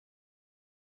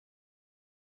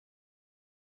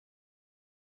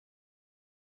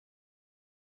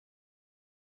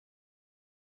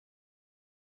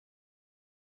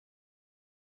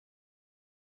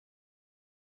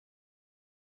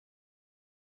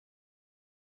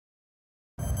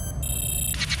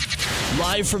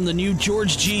live from the new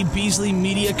George G. Beasley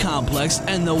Media Complex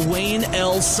and the Wayne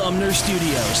L. Sumner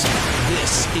Studios.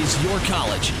 This is your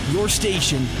college, your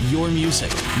station, your music.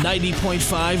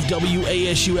 90.5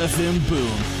 WASU FM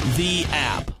Boom, the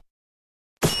app.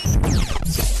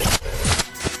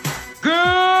 Good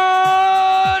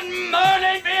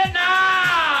morning,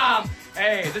 Vietnam!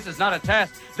 Hey, this is not a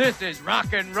test. This is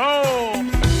rock and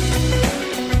roll.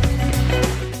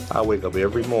 I wake up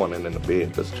every morning in a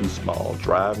bed that's too small,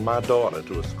 drive my daughter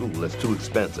to a school that's too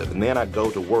expensive, and then I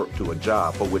go to work to a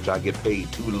job for which I get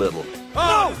paid too little.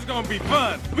 Oh, this is gonna be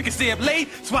fun. We can stay up late,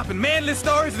 swapping manly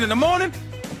stories, and in the morning,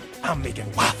 I'm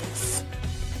making waffles.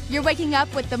 You're waking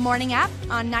up with the morning app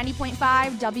on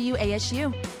 90.5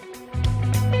 WASU.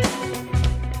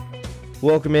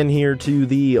 Welcome in here to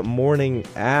the morning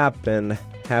app, and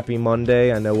happy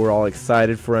Monday. I know we're all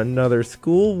excited for another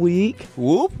school week.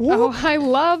 Whoop, whoop. Oh, I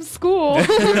love school.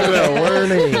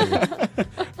 Learning.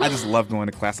 I just love going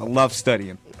to class. I love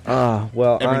studying.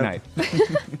 Well, Every night.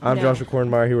 I'm Joshua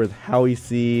Kornmeyer here with Howie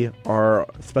C., our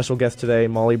special guest today,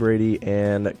 Molly Brady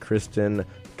and Kristen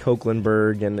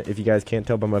Cokelandberg. And if you guys can't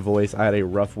tell by my voice, I had a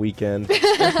rough weekend.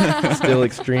 Still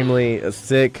extremely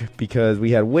sick because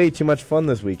we had way too much fun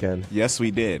this weekend. Yes,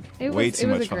 we did. It was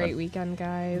a great weekend,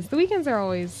 guys. The weekends are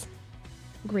always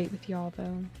great with y'all,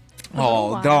 though.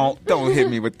 Oh, don't hit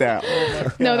me with that.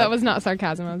 Oh no, that was not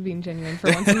sarcasm. I was being genuine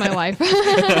for once in my life.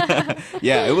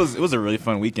 Yeah, it was a really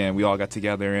fun weekend. We all got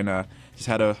together and just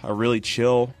had a really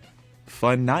chill,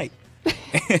 fun night.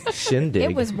 Shindig.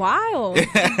 It was wild.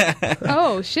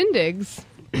 Oh, shindigs.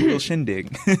 Real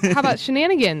shindig. How about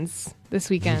shenanigans this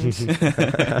weekend?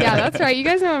 Yeah, that's right. You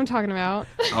guys know what I'm talking about.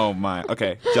 Oh, my.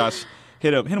 Okay, Josh,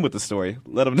 hit him with the story.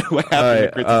 Let him know what happened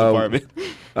at Kristen's apartment.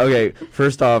 Okay,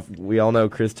 first off, we all know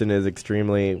Kristen is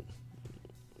extremely...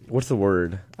 What's the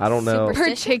word? I don't know.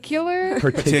 Particular?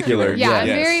 Particular. Yeah, I'm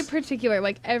yes. very particular.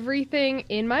 Like, everything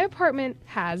in my apartment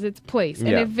has its place. And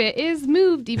Yeah. if it is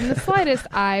moved even the slightest,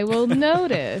 I will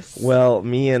notice. Well,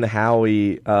 me and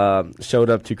Howie showed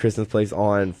up to Kristen's place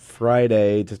on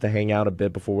Friday just to hang out a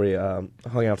bit before we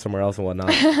hung out somewhere else and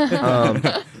whatnot.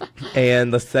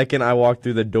 And the second I walked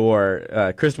through the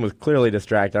door, Kristen was clearly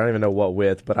distracted. I don't even know what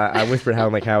with, but I whispered Howie,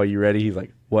 I'm like, Howie, you ready? He's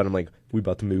like, what? I'm like, we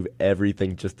about to move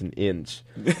everything just an inch.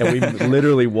 And we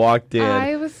literally walked in.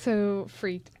 I was so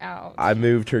freaked out. I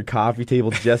moved her coffee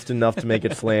table just enough to make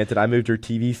it slanted. I moved her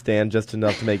TV stand just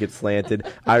enough to make it slanted.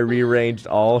 I rearranged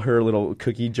all her little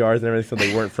cookie jars and everything so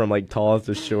they weren't from like tallest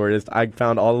to shortest. I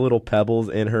found all the little pebbles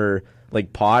in her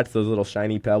like pots, those little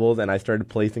shiny pebbles, and I started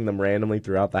placing them randomly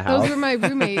throughout the house. Those were my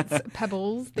roommates'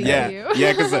 pebbles. Thank you.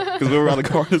 Yeah, because we were on the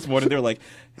car this morning. They were like,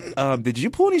 did you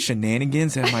pull any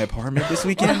shenanigans at my apartment this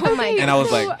weekend? Oh my and I was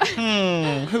like,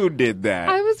 who did that?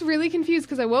 I was really confused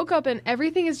because I woke up and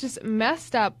everything is just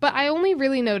messed up, but I only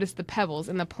really noticed the pebbles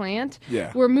in the plant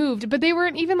were moved, but they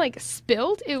weren't even like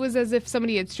spilled. It was as if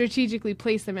somebody had strategically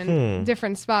placed them in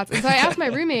different spots. And so I asked my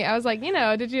roommate, I was like,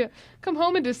 did you come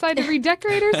home and decide to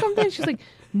redecorate or something? She's like,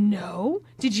 no.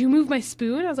 Did you move my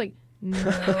spoon? I was like,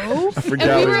 no. I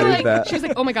forgot we were like, that. she was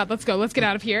like, oh my God, let's go. Let's get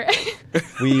out of here. And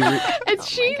And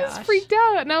she was freaked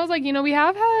out. And I was like, we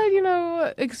have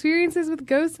had, experiences with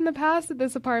ghosts in the past at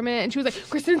this apartment. And she was like,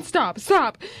 Kristen, stop.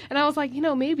 And I was like,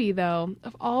 maybe though,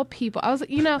 of all people, I was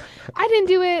like, I didn't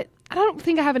do it. I don't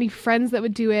think I have any friends that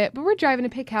would do it, but we're driving to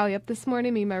pick Callie up this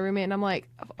morning, me and my roommate, and I'm like,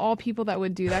 of all people that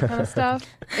would do that kind of stuff,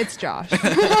 it's Josh.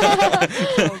 I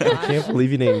can't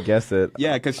believe you didn't guess it.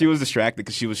 Yeah, because she was distracted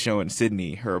because she was showing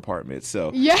Sydney her apartment.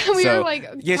 So yeah, we were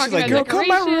like, she's talking like, about girl, come to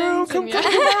my room, decorations come to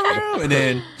my room. And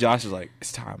then Josh was like,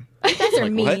 it's time. You guys are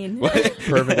Like, mean. What?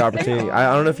 Perfect opportunity.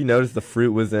 I don't know if you noticed the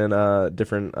fruit was in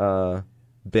different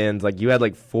bins. Like you had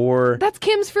like 4. That's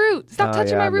Kim's fruit. Stop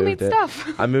touching my I moved roommate's it.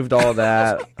 stuff. I moved all of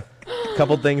that. A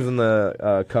couple things in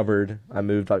the cupboard. I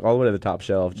moved like all the way to the top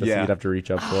shelf just so you'd have to reach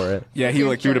up for it. Yeah, he You're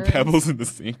like threw the jerks. pebbles in the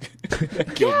sink.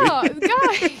 Yeah,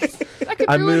 guys, that could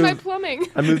ruin my plumbing.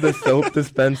 I moved the soap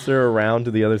dispenser around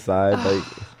to the other side. Like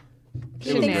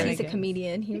He thinks he's a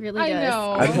comedian. He really does. I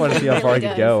know. I just wanted to see how far I He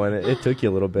could go, and it took you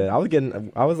a little bit. I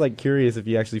was like curious if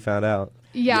you actually found out.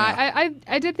 Yeah.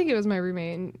 I did think it was my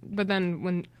roommate, but then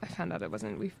when I found out it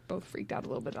wasn't, we both freaked out a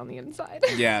little bit on the inside.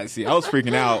 Yeah, see, I was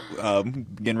freaking out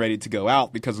getting ready to go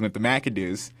out because we went to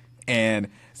McAdoo's. And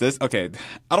I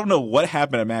don't know what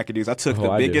happened at McAdoo's. I took the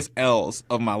biggest L's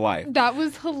of my life. That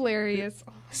was hilarious.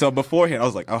 So beforehand, I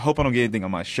was like, I hope I don't get anything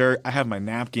on my shirt. I have my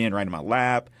napkin right in my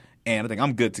lap, and I think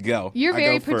I'm good to go. You're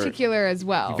very particular as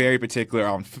well. Very particular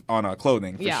on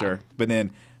clothing, for sure. But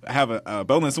then I have a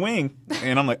boneless wing,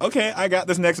 and I'm like, okay, I got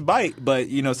this next bite. But,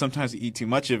 sometimes you eat too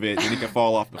much of it, and it can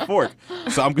fall off the fork.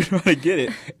 So I'm going to get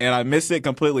it, and I miss it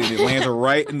completely. And it lands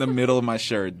right in the middle of my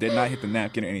shirt. Did not hit the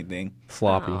napkin or anything.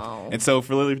 Sloppy. Oh. And so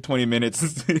for literally 20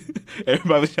 minutes,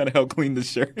 everybody was trying to help clean the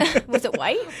shirt. Was it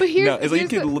white? But No, it's like you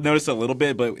can notice a little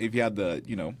bit, but if you had the,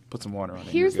 put some water on it.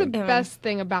 Here's the best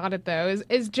thing about it, though,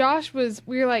 is Josh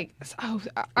we were like,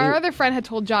 our other friend had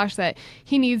told Josh that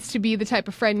he needs to be the type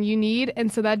of friend you need,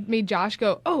 and so that made Josh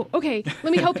go, oh, okay,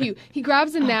 let me help you. He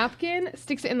grabs a napkin,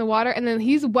 sticks it in the water, and then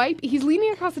he's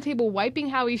leaning across the table wiping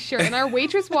Howie's shirt, and our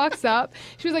waitress walks up.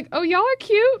 She was like, oh, y'all are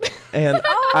cute. And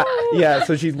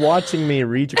so she's watching me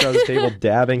reach across the table,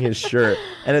 dabbing his shirt,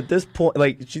 and at this point,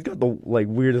 like, she's got the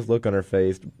weirdest look on her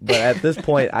face, but at this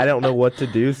point, I don't know what to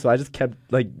do, so I just kept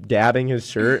dabbing his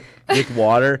shirt with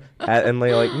water, and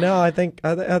like, no, I think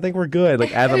we're good.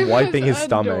 Like, as I'm wiping his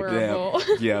stomach.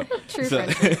 Yeah. True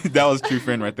friend. friendship. That was true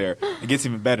friend right there. It gets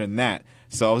even better than that.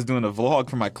 So I was doing a vlog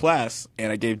for my class,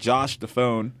 and I gave Josh the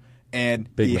phone, and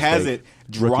he has it,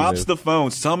 drops the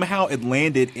phone. Somehow it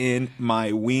landed in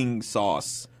my wing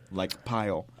sauce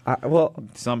pile.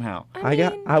 Somehow.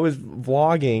 I was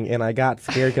vlogging and I got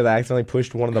scared because I accidentally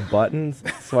pushed one of the buttons.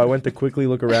 So I went to quickly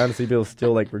look around to see if it was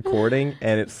still recording,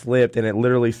 and it slipped and it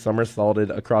literally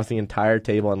somersaulted across the entire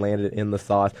table and landed in the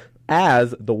sauce.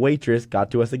 As the waitress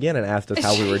got to us again and asked us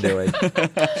how we were doing.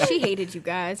 She hated you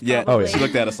guys. Probably. Yeah. Oh, yeah. She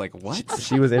looked at us like, what?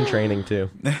 She was in training too.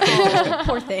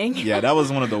 Poor thing. Yeah, that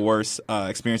was one of the worst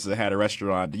experiences I had at a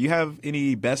restaurant. Do you have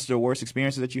any best or worst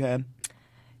experiences that you had?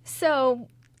 So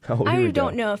I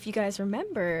don't know if you guys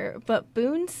remember, but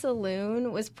Boone's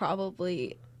Saloon was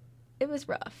it was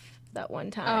rough that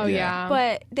one time. Oh, yeah.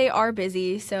 But they are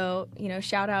busy, so,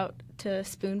 shout out to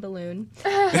Spoon Balloon,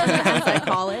 as I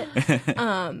call it.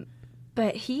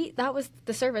 But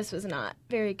the service was not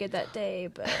very good that day.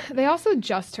 But they also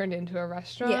just turned into a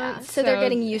restaurant. Yeah, so they're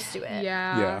getting used to it.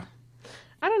 Yeah.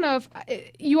 I don't know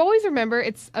if you always remember.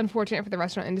 It's unfortunate for the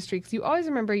restaurant industry because you always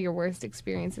remember your worst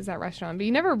experiences at restaurant, but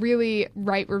you never really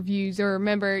write reviews or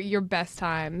remember your best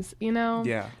times.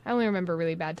 Yeah. I only remember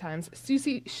really bad times.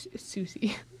 Sushi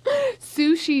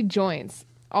joints,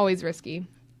 always risky.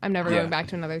 I'm never going back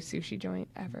to another sushi joint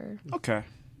ever. Okay.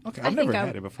 I've never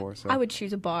had it before. So I would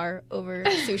choose a bar over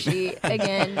sushi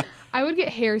again. I would get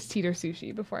Harris Teeter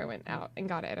sushi before I went out and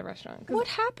got it at a restaurant. What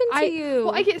happened to you?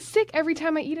 Well, I get sick every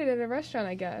time I eat it at a restaurant,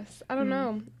 I guess. I don't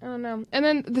know. And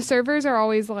then the servers are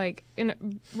always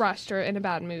rushed or in a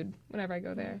bad mood whenever I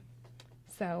go there.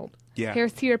 So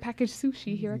Harris Teeter packaged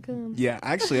sushi, here I come. Yeah,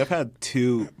 actually, I've had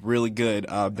two really good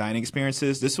dining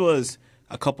experiences. This was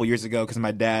a couple years ago because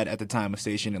my dad at the time was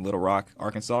stationed in Little Rock,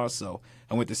 Arkansas, so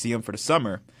I went to see him for the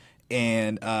summer,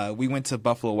 and we went to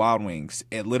Buffalo Wild Wings.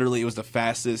 It was the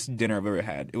fastest dinner I've ever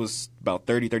had. It was about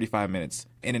 35 minutes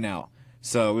in and out.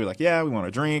 So we were like, we want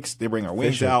our drinks. They bring our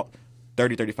wings out,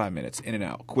 35 minutes in and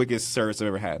out. Quickest service I've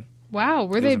ever had. Wow,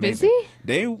 were they busy?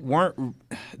 They weren't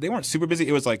super busy.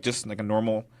 It was just a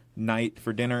normal night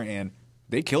for dinner, and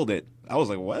they killed it. I was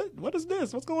like, what? What is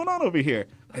this? What's going on over here?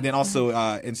 And then also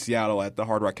in Seattle at the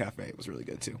Hard Rock Cafe, it was really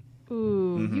good too.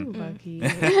 Ooh, you lucky.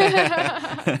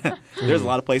 There's a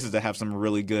lot of places that have some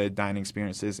really good dining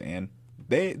experiences, and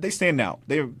they stand out.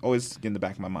 They always get in the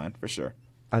back of my mind for sure.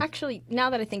 Actually, now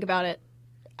that I think about it,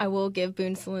 I will give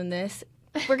Boone Saloon this.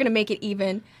 We're going to make it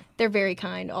even. They're very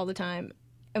kind all the time.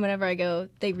 And whenever I go,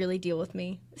 they really deal with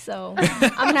me. So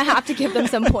I'm going to have to give them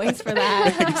some points for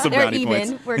that. They're even.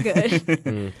 Points. We're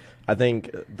good. I think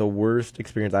the worst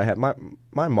experience I had, my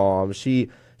mom, she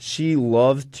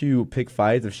loves to pick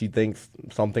fights if she thinks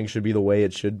something should be the way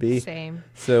it should be. Same.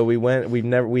 So we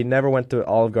never went to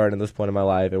Olive Garden at this point in my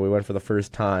life, and we went for the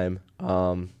first time.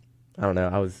 I don't know,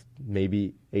 I was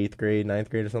maybe 8th grade, 9th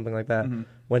grade or something like that. Mm-hmm.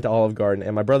 Went to Olive Garden,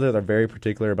 and my brothers are very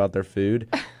particular about their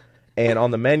food. And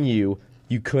on the menu,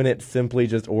 you couldn't simply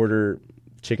just order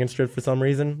chicken strips for some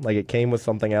reason. It came with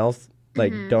something else.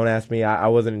 Don't ask me. I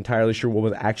wasn't entirely sure what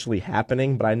was actually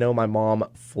happening, but I know my mom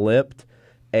flipped.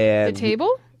 And the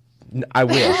table? I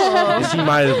wish. She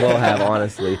might as well have,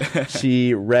 honestly.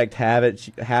 She wreaked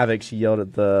havoc. She yelled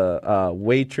at the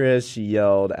waitress. She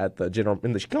yelled at the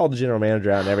she called the general manager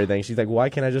out and everything. She's like, why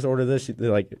can't I just order this?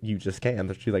 They're like, you just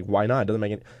can. She's like, why not? It doesn't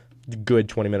make it. Good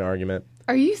 20-minute argument.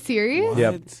 Are you serious?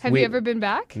 Yep. Have you ever been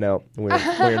back? No, we're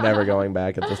never going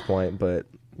back at this point. But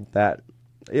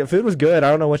food was good. I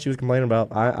don't know what she was complaining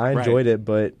about. I enjoyed it,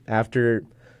 but after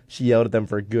she yelled at them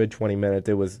for a good 20 minutes,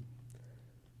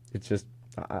 it's just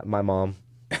my mom.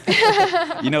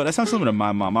 That sounds similar to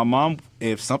my mom. My mom,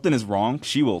 if something is wrong,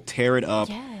 she will tear it up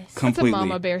Completely. That's a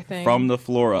mama bear thing. From the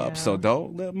floor up. So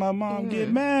don't let my mom get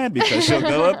mad, because she'll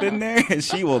go up in there and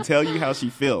she will tell you how she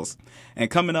feels. And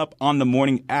coming up on the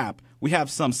morning app, we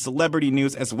have some celebrity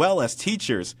news as well as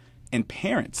teachers and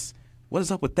parents. What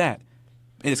is up with that?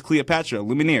 It is Cleopatra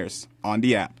Lumineers on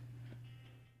the app.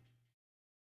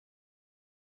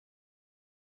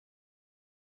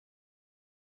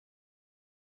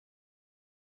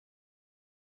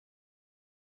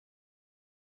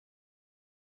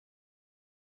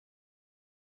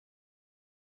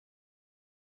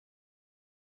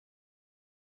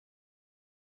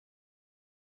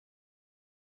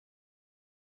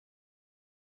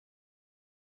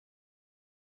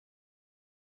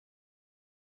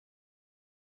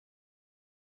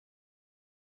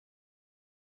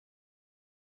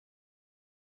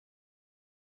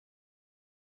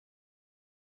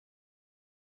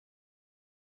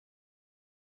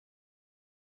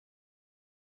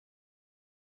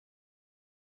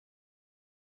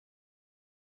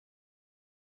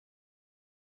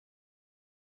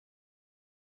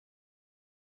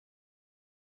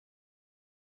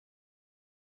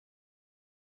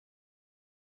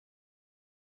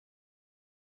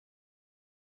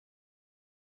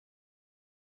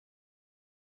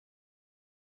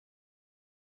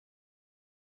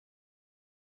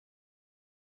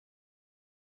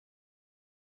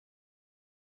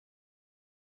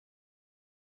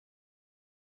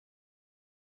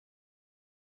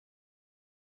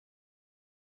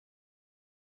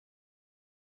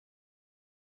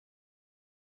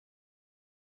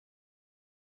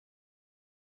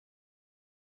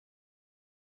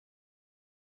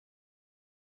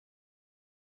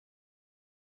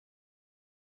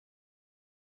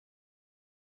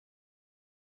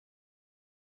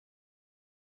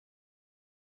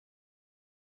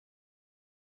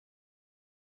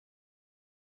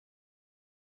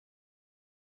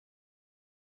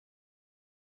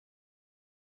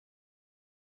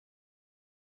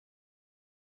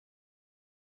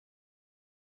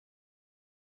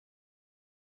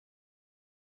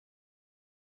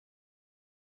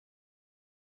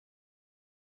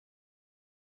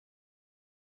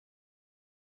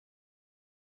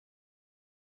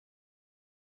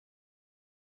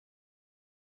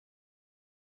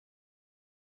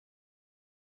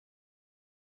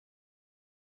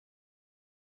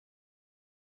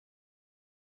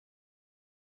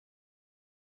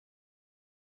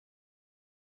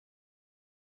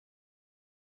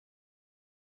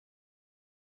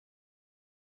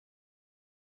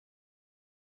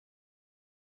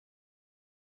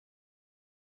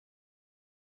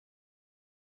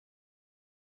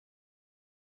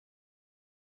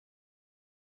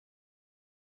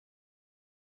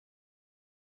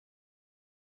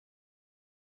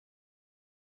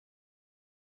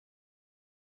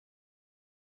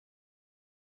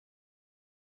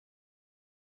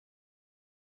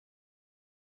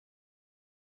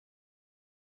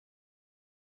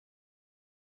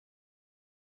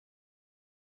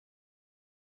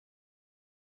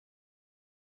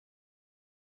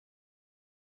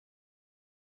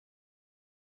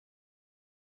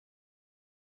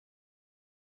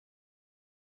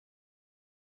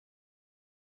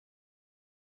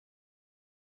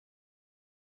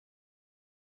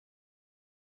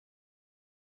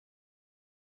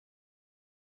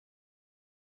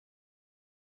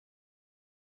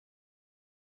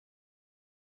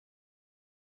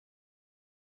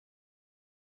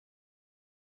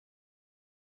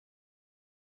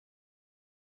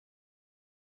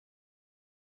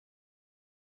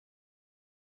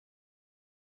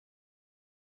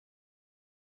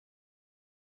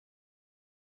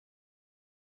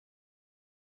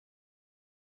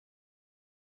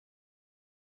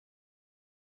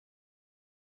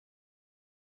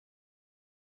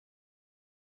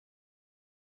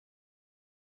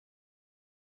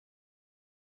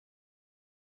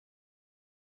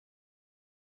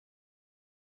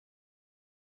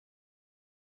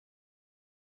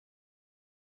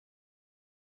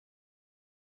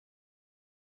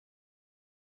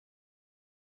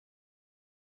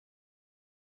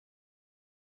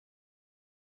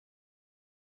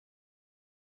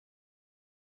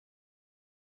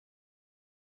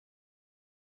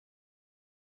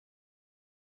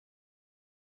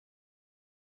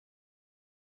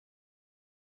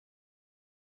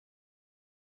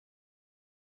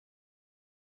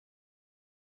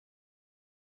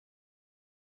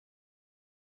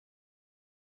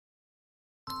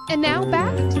 And now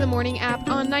back to the morning app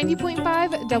on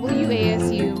 90.5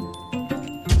 WASU.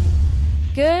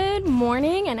 Good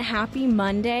morning and happy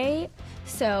Monday.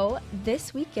 So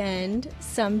this weekend,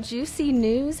 some juicy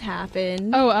news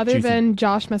happened. Oh, other than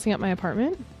Josh messing up my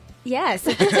apartment? Yes,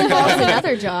 it involves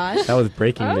another Josh. That was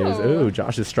breaking news. Ooh,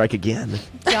 Josh's strike again.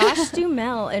 Josh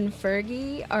Duhamel and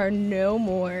Fergie are no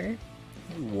more.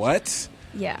 What?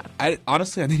 Yeah.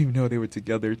 Honestly, I didn't even know they were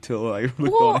together till I looked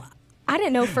on Well, it. I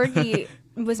didn't know Fergie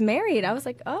was married. I was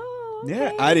like, oh, okay.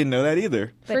 Yeah, I didn't know that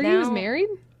either. But Fergie was married?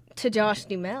 To Josh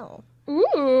Duhamel.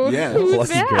 Ooh. Yeah. Who's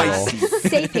Lucky that? girl.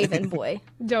 Safe Haven boy.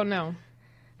 Don't know.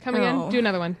 Come again? Do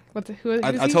another one. Who's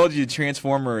I he? told you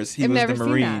Transformers, he I've was never the seen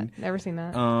Marine. that. Never seen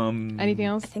that. Um, Anything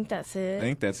else? I think that's it. I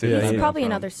think that's it. Yeah, There's yeah. probably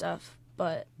in other stuff,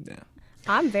 but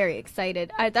I'm very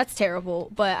excited. That's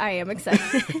terrible, but I am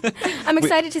excited. I'm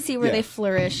excited to see where they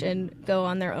flourish and go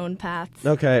on their own paths.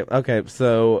 Okay.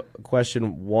 So,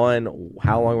 question 1,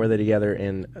 how long were they together?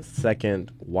 And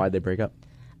second, why'd they break up?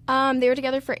 They were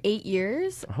together for 8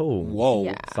 years. Oh, whoa.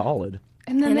 Yeah. solid.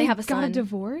 And then they they have a got a son.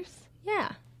 divorce?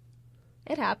 Yeah,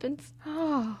 it happens.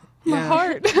 Oh, my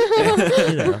heart.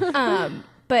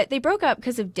 But they broke up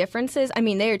because of differences. I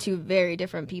mean, they are two very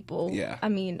different people. Yeah. I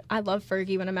mean, I love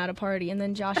Fergie when I'm at a party, and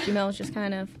then Josh Duhamel is just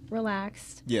kind of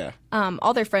relaxed. Yeah.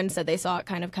 All their friends said they saw it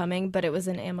kind of coming, but it was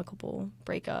an amicable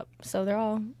breakup.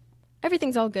 So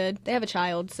everything's all good. They have a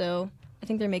child, so I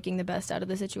think they're making the best out of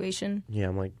the situation. Yeah,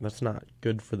 I'm like, that's not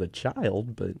good for the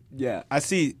child, but... Yeah, I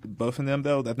see both of them,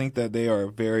 though. I think that they are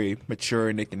very mature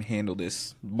and they can handle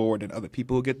this more than other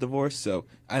people who get divorced. So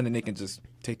I think they can just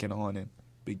take it on and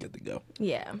be good to go.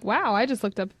 Yeah. Wow, I just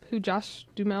looked up who Josh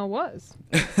Duhamel was.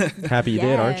 Happy you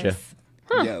did, aren't you?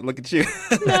 Huh. Yeah, look at you.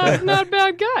 Not a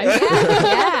bad guy.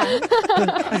 Yeah.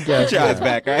 Get your eyes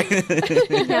back,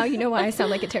 right? Now you know why I sound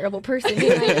like a terrible person.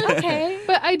 You're like, okay.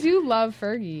 But I do love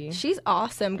Fergie. She's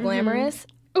awesome, glamorous.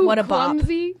 Ooh, What a bop.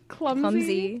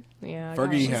 Clumsy. Yeah.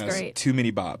 Fergie gosh. has great. too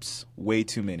many bops. Way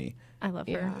too many. I love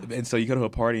her. Yeah. And so you go to a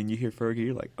party and you hear Fergie,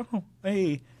 you're like, oh,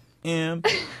 hey, and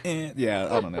yeah,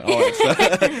 I don't know. All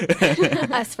that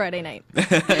stuff. Us Friday night.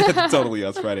 Totally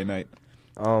us Friday night.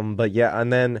 But yeah,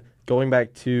 and then going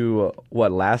back to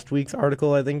last week's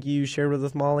article I think you shared with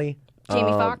us, Molly?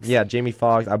 Jamie Foxx? Yeah, Jamie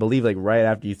Foxx. I believe like right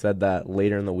after you said that,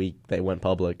 later in the week they went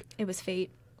public. It was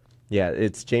fate. Yeah,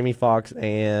 it's Jamie Foxx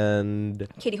and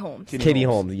Katie Holmes. Katie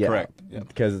Holmes, yeah. Correct. Yeah.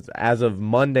 Because as of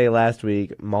Monday last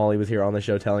week, Molly was here on the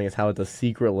show telling us how it's a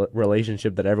secret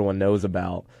relationship that everyone knows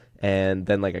about. And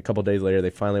then like a couple days later, they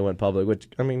finally went public, which,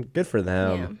 I mean, good for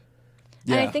them. Yeah.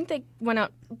 And I think they went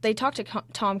out, they talked to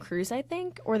Tom Cruise, I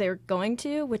think, or they were going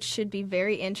to, which should be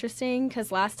very interesting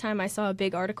because last time I saw a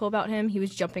big article about him, he was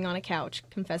jumping on a couch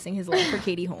confessing his love for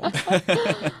Katie Holmes.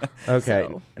 Okay,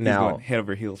 So- He's now going head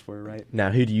over heels for her, right? now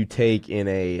who do you take in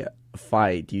a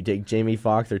fight? Do you take Jamie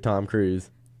Foxx or Tom Cruise?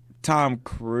 Tom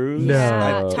Cruise. No.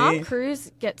 Yeah, Oh. Tom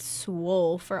Cruise gets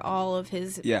swole for all of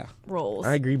his Yeah. roles.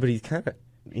 I agree, but he's kind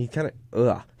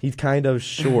of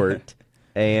short.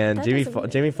 And That Jamie doesn't mean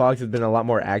Jamie Foxx has been in a lot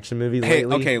more action movies Hey,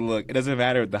 lately. okay, look, it doesn't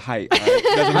matter the height. Right?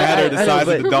 It doesn't matter the I know, size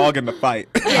but- of the dog in the fight.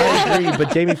 I agree,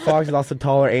 but Jamie Foxx is also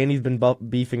taller, and he's been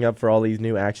beefing up for all these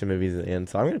new action movies, and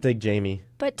so I'm going to take Jamie.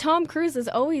 But Tom Cruise is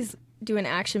always doing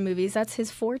action movies. That's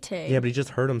his forte. Yeah, but he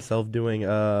just hurt himself doing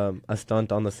a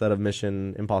stunt on the set of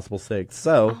Mission Impossible 6,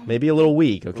 so maybe a little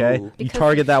weak, okay? Ooh. You Because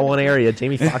target that one area,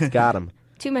 Jamie Foxx got him.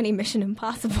 Too many Mission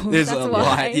Impossible. There's That's a why.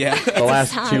 lot, yeah. It's The a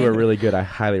last sign. two are really good. I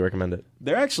highly recommend it.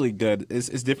 They're actually good.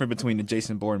 It's different between the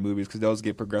Jason Bourne movies because those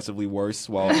get progressively worse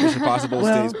while Mission Impossible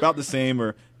stays about the same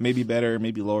or maybe better,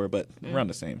 maybe lower, but around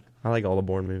the same. I like all the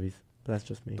Bourne movies, but that's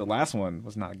just me. The last one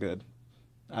was not good,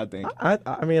 I think.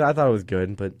 I mean, I thought it was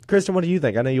good, but Kristen, what do you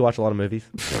think? I know you watch a lot of movies.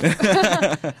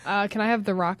 Can I have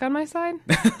The Rock on my side?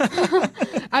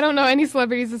 I don't know any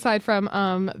celebrities aside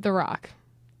from The Rock.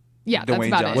 Yeah, that's Dwayne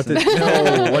about What's it.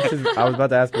 his, I was about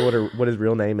to ask her what his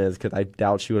real name is because I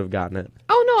doubt she would have gotten it.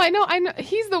 Oh no, I know.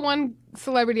 He's the one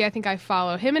celebrity I think I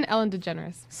follow. Him and Ellen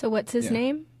DeGeneres. So what's his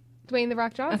name? Dwayne The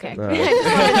Rock Johnson. Okay.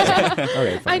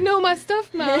 Okay, fine. I know my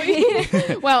stuff, Molly.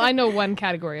 Well, I know one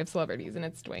category of celebrities, and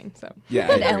it's Dwayne. So Yeah,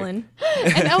 I And agree. Ellen.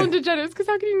 and Ellen DeGeneres, because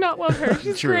how can you not love her?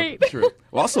 She's True, great. true.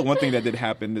 Well, also one thing that did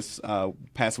happen this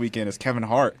past weekend is Kevin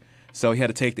Hart. So he had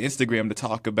to take to Instagram to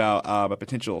talk about a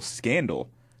potential scandal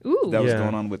Ooh. that was Yeah.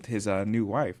 going on with his new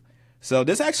wife. So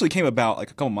this actually came about like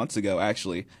a couple months ago,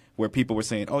 actually, where people were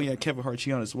saying, "Oh yeah, Kevin Hart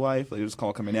cheated on his wife." Like, it was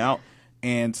call coming out,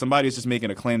 and somebody was just making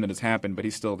a claim that it's happened, but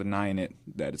he's still denying it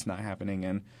that it's not happening.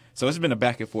 And so it's been a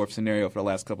back and forth scenario for the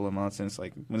last couple of months, and it's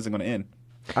like, when is it going to end?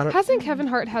 Hasn't Kevin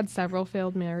Hart had several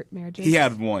failed marriages? He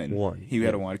had one. He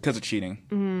had yeah. one because of cheating.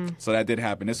 So that did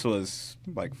happen. This was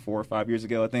like 4 or 5 years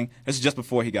ago, I think. This is just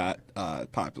before he got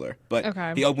popular. But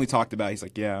Okay. he openly talked about it. He's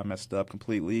like, yeah, I messed up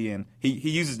completely. And he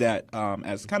uses that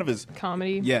as kind of his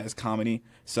comedy. Yeah, his comedy.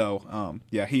 So,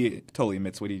 yeah, he totally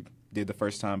admits what he did the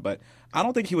first time. But I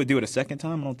don't think he would do it a second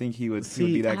time. I don't think he would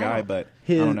be that guy. But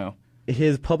I don't know.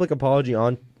 His public apology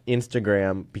on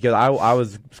Instagram, because I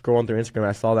was scrolling through Instagram and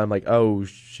I saw that, I'm like, oh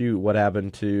shoot, what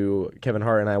happened to Kevin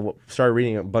Hart? And I started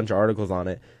reading a bunch of articles on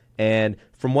it, and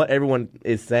from what everyone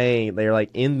is saying, they're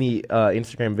like, in the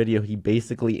Instagram video, he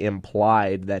basically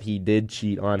implied that he did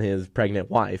cheat on his pregnant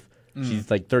wife.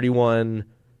 She's like 31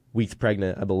 weeks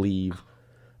pregnant, I believe.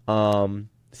 So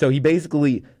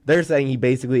they're saying he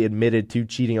basically admitted to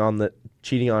cheating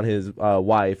on his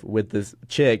wife with this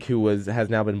chick who has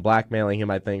now been blackmailing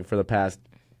him, I think, for the past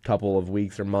couple of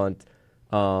weeks or months,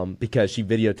 because she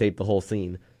videotaped the whole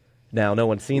scene. Now, no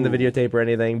one's seen the videotape or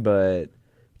anything, but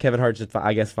Kevin Hart just,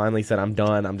 I guess, finally said, I'm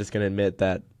done. I'm just going to admit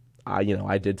that I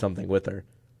did something with her.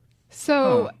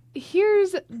 So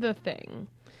here's the thing.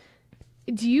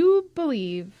 Do you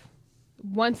believe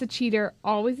once a cheater,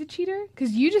 always a cheater?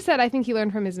 Because you just said, I think he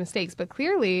learned from his mistakes, but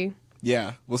clearly...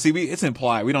 Yeah. Well, see, it's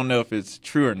implied. We don't know if it's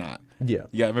true or not. Yeah.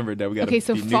 You got to remember that. We got to be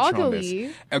neutral on foggily.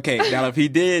 this. Okay, now if he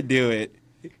did do it,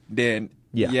 then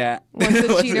yeah. Once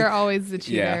a cheater, always a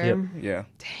cheater. Yeah.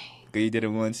 Dang. You did it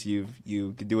once, you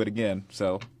could do it again.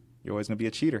 So you're always going to be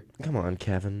a cheater. Come on,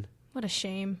 Kevin. What a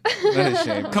shame. What a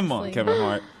shame. Come on, Kevin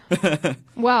Hart.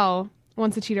 Well,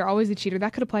 once a cheater, always a cheater.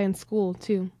 That could apply in school,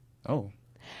 too. Oh.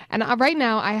 And right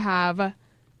now I have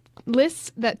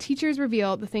lists that teachers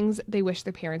reveal the things they wish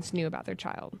their parents knew about their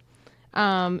child.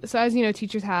 So as you know,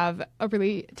 teachers have a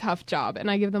really tough job,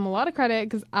 and I give them a lot of credit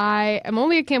because I am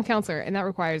only a camp counselor, and that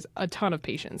requires a ton of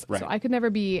patience. Right. So I could never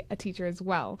be a teacher as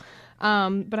well.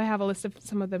 But I have a list of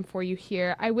some of them for you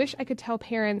here. I wish I could tell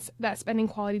parents that spending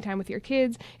quality time with your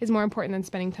kids is more important than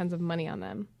spending tons of money on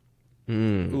them.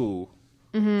 Ooh.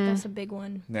 Mm-hmm. That's a big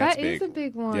one. That is a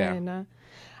big one. Yeah.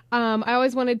 I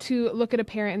always wanted to look at a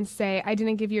parent and say, I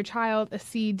didn't give your child a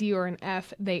C, D, or an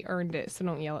F. They earned it, so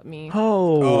don't yell at me.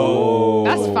 Oh.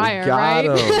 That's fire, right?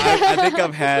 I think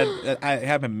I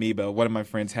haven't me, but one of my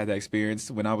friends had that experience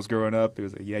when I was growing up. It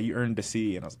was like, yeah, you earned a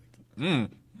C. And I was like,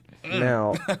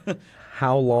 Now,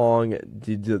 how long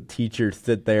did the teacher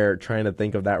sit there trying to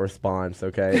think of that response,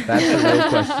 okay? That's the real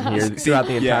question here. Throughout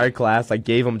the entire class, I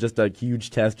gave them just a huge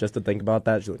test just to think about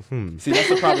that. She's like, See, that's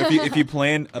the problem. If you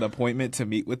plan an appointment to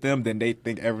meet with them, then they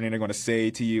think everything they're going to say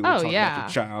to you will talk about your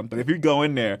child. But if you go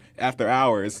in there after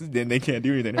hours, then they can't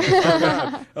do anything.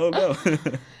 Oh, no.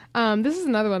 This is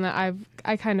another one that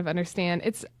I kind of understand.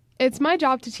 It's my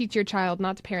job to teach your child,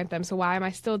 not to parent them. So why am I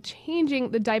still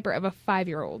changing the diaper of a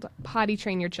 5-year-old? Potty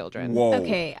train your children. Whoa.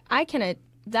 Okay, I can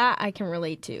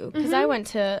relate to, because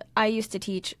I used to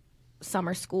teach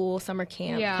summer school, summer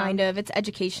camp, kind of. It's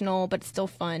educational, but it's still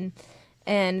fun.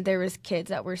 And there was kids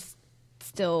that were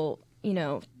still,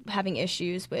 having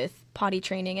issues with potty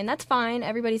training, and that's fine.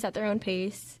 Everybody's at their own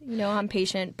pace. I'm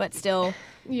patient, but still.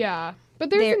 Yeah, but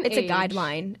it's a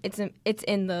guideline. It's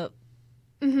in the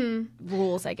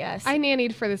rules, I guess. I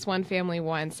nannied for this one family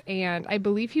once, and I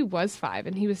believe he was 5,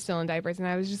 and he was still in diapers. And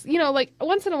I was just, like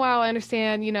once in a while, I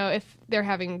understand, if they're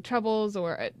having troubles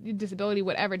or a disability,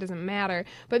 whatever, it doesn't matter.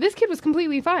 But this kid was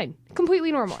completely fine,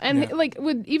 completely normal, and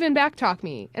would even backtalk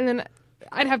me, and then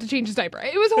I'd have to change his diaper.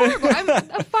 It was horrible. I'm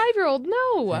a 5-year-old.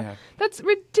 No, that's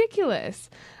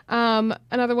ridiculous.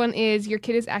 Another one is your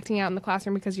kid is acting out in the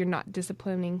classroom because you're not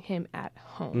disciplining him at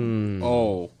home.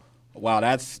 Oh, wow,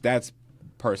 that's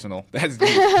personal. That's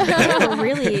deep. We're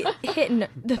really hitting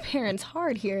the parents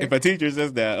hard here. If a teacher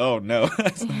says that, oh no.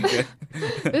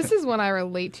 This is one I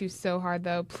relate to so hard,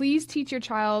 though. Please teach your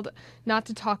child not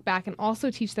to talk back, and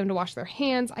also teach them to wash their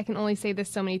hands. I can only say this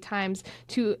so many times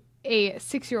to a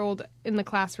 6-year-old in the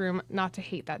classroom, not to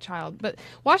hate that child. But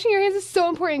washing your hands is so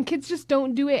important. Kids just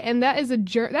don't do it, and that is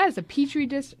a petri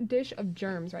dish of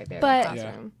germs right there. But in the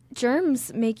classroom.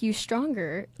 Germs make you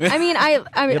stronger. I mean, I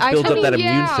build up that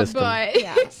immune system.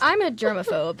 But I'm a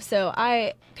germaphobe, so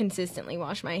I consistently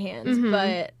wash my hands.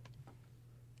 But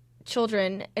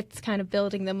children, it's kind of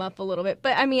building them up a little bit.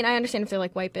 But I mean, I understand if they're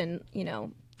like wiping,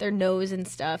 their nose and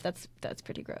stuff. That's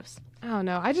pretty gross. I don't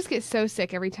know. I just get so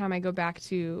sick every time I go back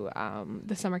to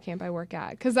the summer camp I work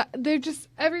at, because they're just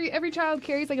every child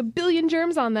carries like 1 billion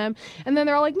germs on them, and then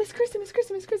they're all like, Miss Kristen,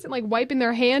 like wiping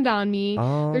their hand on me,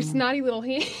 their snotty little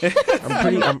hand.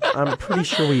 I'm pretty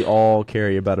sure we all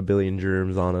carry about 1 billion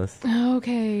germs on us.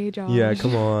 Okay, Josh. Yeah,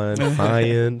 come on,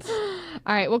 science.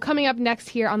 All right, well, coming up next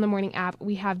here on the Morning App,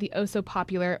 we have the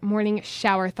oh-so-popular Morning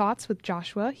Shower Thoughts with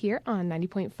Joshua here on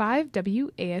 90.5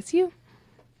 WASU.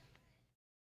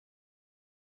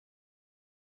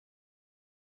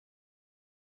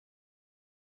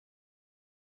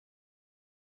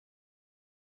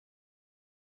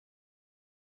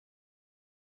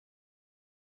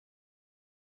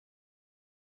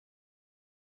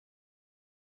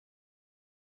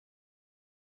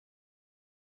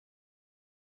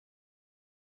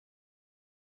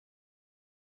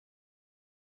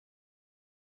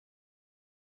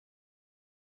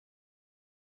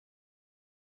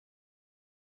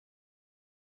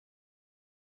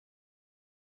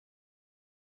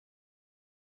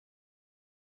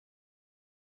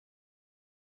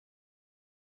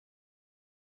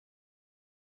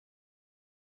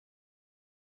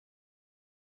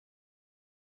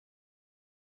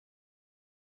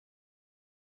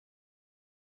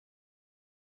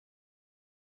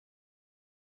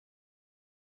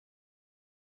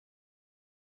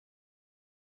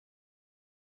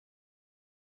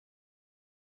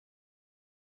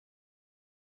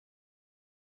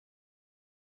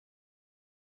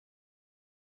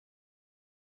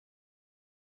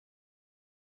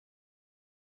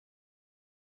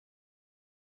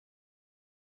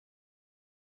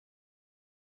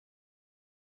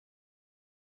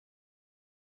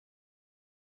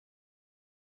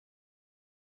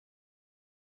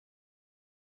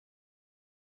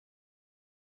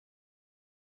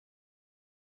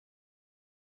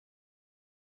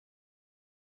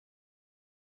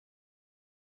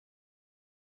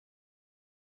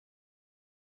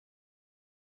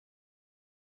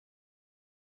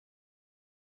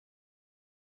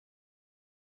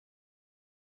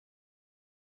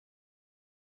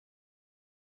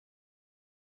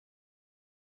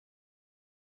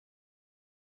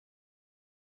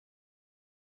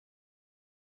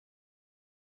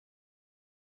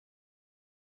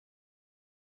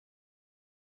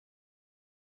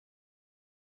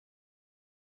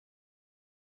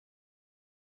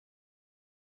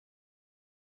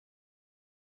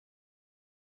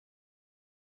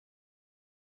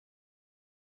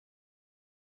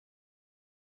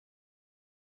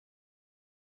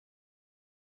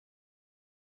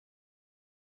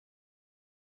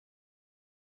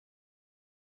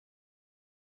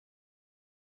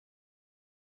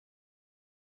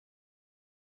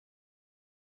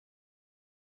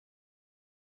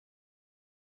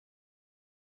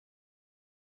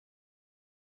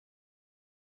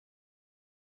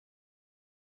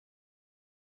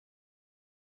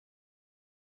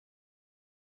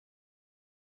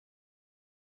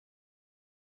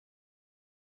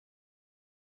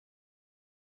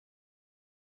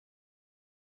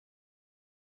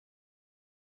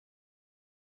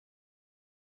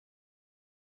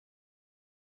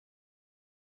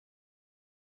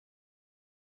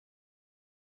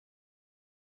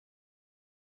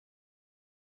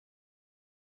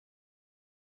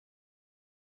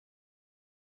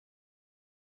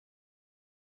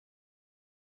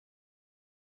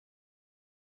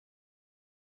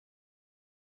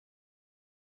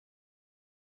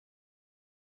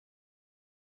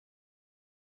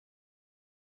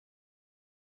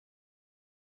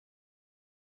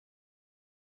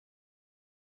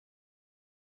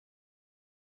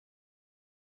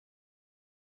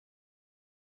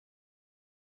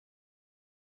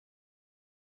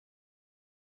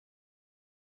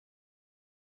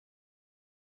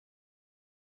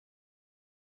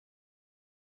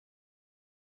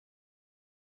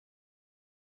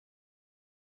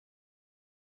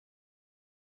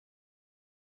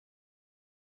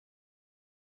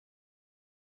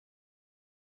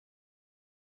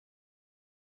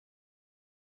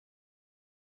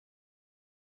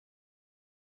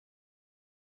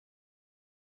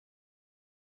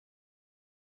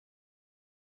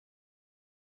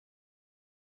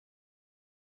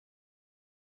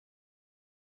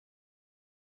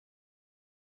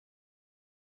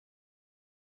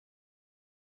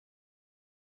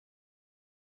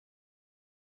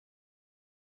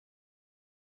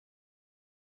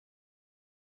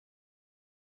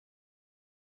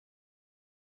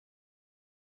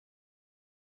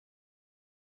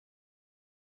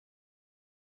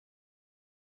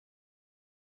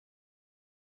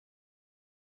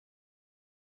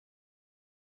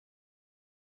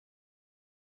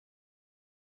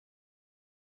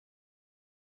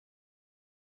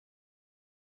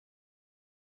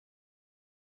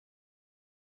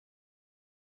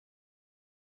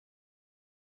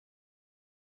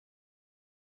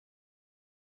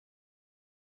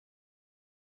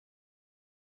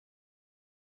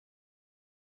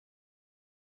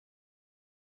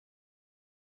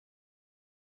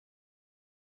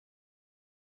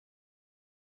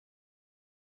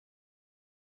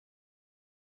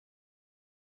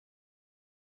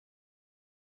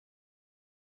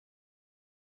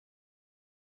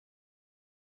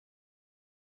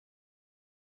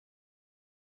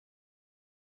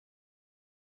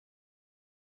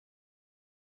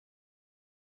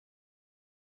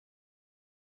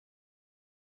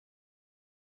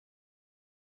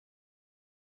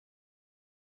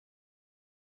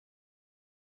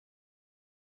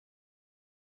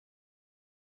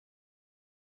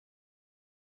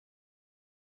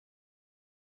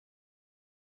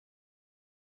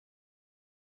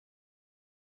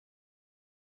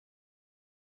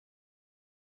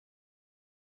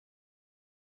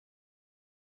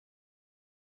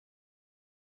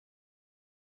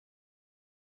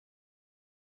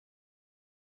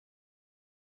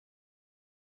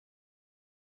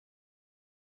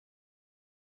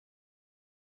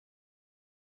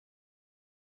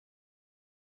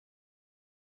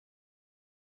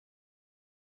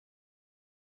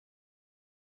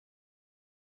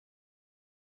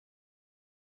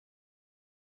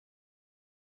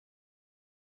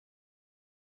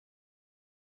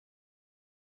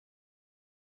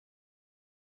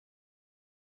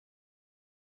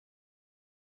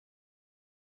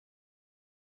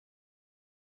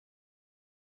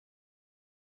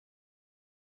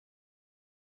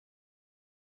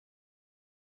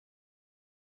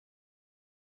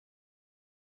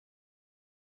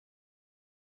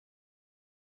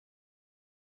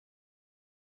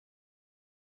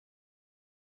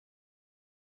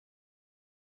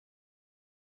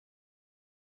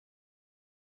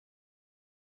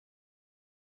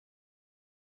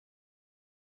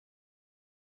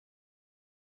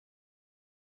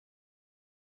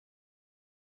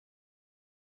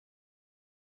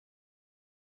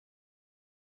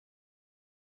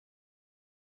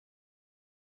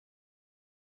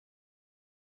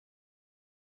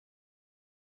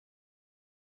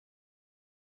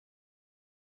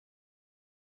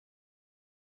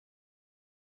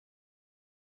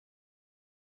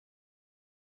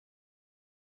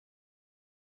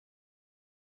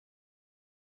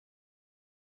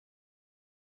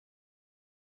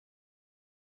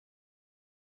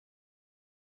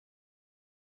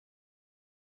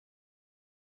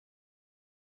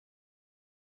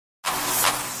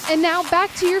 And now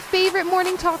back to your favorite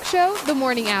morning talk show, The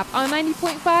Morning App, on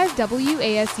 90.5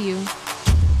 WASU.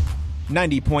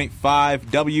 90.5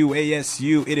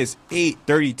 WASU. It is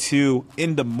 8:32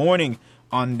 in the morning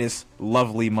on this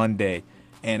lovely Monday.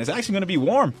 And it's actually going to be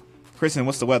warm. Kristen,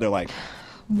 what's the weather like?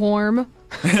 Warm.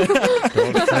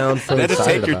 Don't sound so Did that just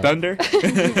take excited your about thunder?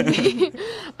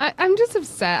 I'm just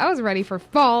upset. I was ready for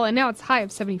fall, and now it's high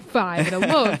of 75 and a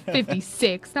low of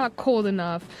 56. Not cold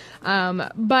enough.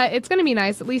 But it's going to be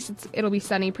nice. At least it'll be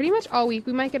sunny pretty much all week.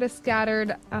 We might get a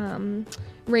scattered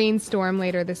rainstorm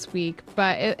later this week,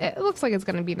 but it looks like it's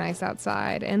going to be nice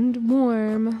outside and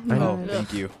warm. Oh,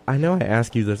 thank you. I know I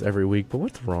ask you this every week, but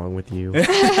what's wrong with you?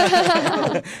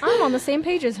 I'm on the same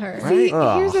page as her. See,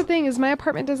 here's the thing: is my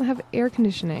apartment doesn't have air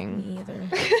conditioning. Me either.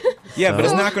 Yeah, but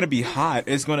it's not going to be hot.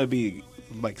 It's going to be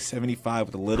like 75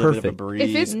 with a little bit of a breeze.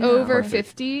 If it's over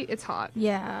 50, it's hot.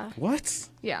 Yeah. What?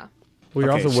 Yeah. Well,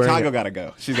 you're Okay, also wearing Chicago gotta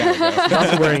go. She's gotta go. you're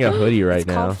also wearing a hoodie right It's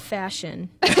now. called fashion.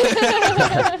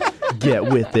 Get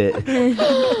with it.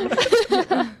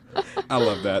 I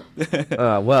love that.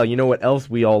 Well, you know what else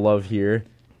we all love here?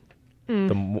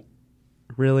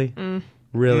 Really?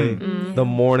 Really? The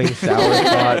morning shower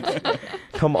thoughts.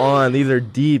 Come on, these are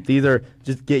deep. These are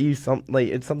just get you it's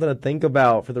something to think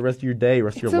about for the rest of your day,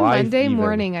 rest of your life. It's a Monday even.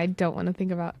 morning. I don't want to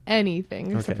think about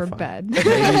anything except for fine.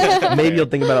 bed. Maybe you'll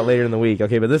think about it later in the week.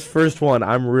 Okay, but this first one,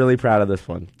 I'm really proud of this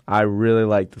one. I really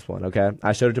like this one, okay?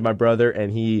 I showed it to my brother,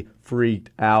 and he freaked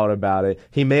out about it.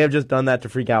 He may have just done that to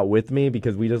freak out with me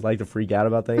because we just like to freak out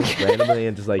about things randomly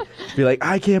and just like be like,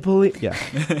 I can't believe. Yeah.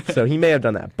 So he may have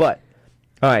done that. But,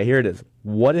 all right, here it is.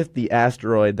 What if the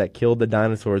asteroid that killed the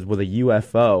dinosaurs was a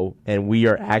UFO and we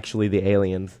are actually the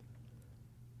aliens?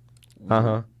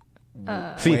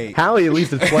 See, Wait. Hallie at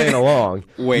least is playing along.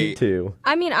 Wait. You too.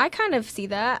 I mean, I kind of see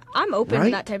that. I'm open to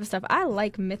Right? that type of stuff. I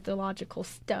like mythological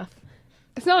stuff.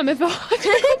 It's not a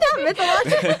mythological. Not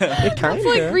mythological. It kind It's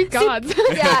like Greek gods.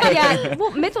 yeah.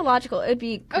 Well, mythological. It'd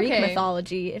be Greek Okay.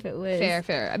 mythology if it was.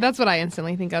 Fair. That's what I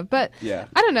instantly think of. But Yeah.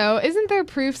 I don't know. Isn't there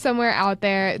proof somewhere out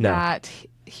there No. that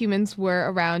humans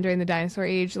were around during the dinosaur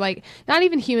age? Like, not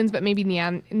even humans, but maybe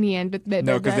No,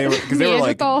 because they were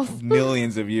like Neanderthals.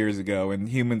 millions of years ago, and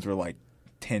humans were like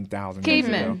 10,000 years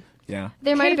ago. Cavemen. Yeah.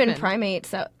 There might have been Cavemen.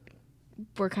 primates that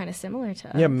were kind of similar to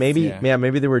us. Yeah, maybe Yeah.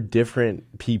 maybe there were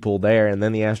different people there, and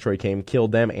then the asteroid came,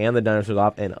 killed them and the dinosaurs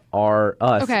off, and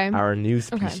our new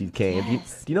species came. Do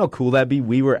you know how cool that'd be?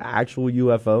 We were actual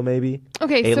UFO, maybe.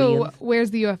 Okay, Aliens? so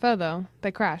where's the UFO, though,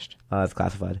 that crashed? It's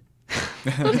classified.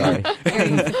 Sorry,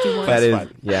 Area 51. that is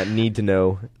Classified. need to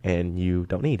know, and you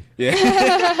don't need. Yeah.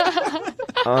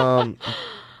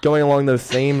 Going along those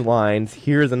same lines,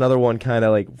 here's another one, kind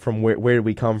of like from where did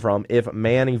we come from? If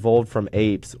man evolved from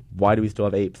apes, why do we still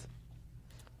have apes?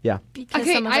 Yeah. Because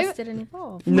Okay, some of I- us didn't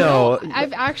evolve. No.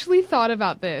 I've actually thought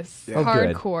about this Oh,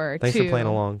 good. hardcore, Thanks too. for playing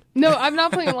along. No, I'm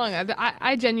not playing along.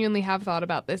 I genuinely have thought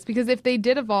about this because if they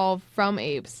did evolve from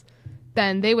apes,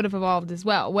 then they would have evolved as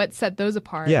well. What set those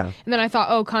apart? Yeah. And then I thought,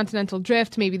 oh, continental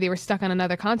drift, maybe they were stuck on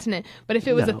another continent. But if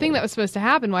it was a No. thing that was supposed to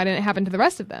happen, why didn't it happen to the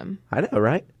rest of them? I know,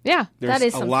 right? Yeah. There's That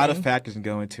is a lot of something. factors that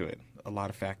go into it. A lot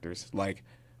of factors. Like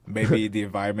maybe the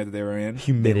environment that they were in.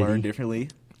 Humidity. They learned differently.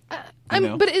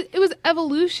 know? But it was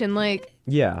evolution. Like,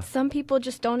 Yeah. Some people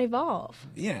just don't evolve.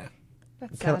 Yeah.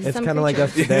 that's Kinda- sad. it's Some kind of like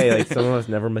us creatures. today. Like some of us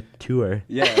never mature.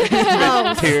 Yeah.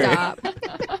 Oh, stop.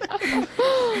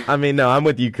 I mean, no, I'm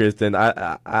with you, Kristen.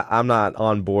 I'm not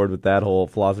on board with that whole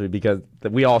philosophy because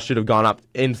we all should have gone up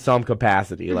in some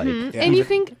capacity. Like, Yeah. And you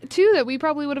think, too, that we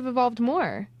probably would have evolved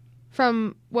more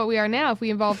from what we are now. If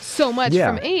we evolved so much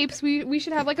Yeah. from apes, we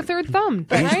should have like a third thumb,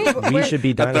 right? we should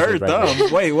be A dinosaurs third right now.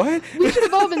 thumb. Wait, what? We should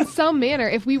evolve in some manner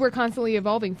if we were constantly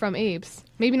evolving from apes.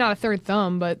 Maybe not a third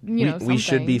thumb, but, you know, We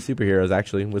should be something. superheroes,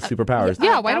 actually, with superpowers.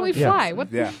 Yeah, why don't we Yeah. fly?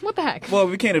 What Yeah. what the heck? Well,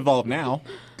 we can't evolve now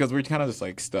because we're kind of just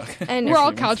like stuck. And We're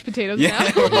all couch potatoes Yeah,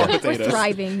 now. we're all we're potatoes.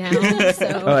 thriving now. So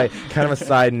All right, kind of a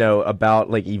side note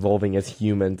about like evolving as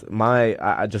humans.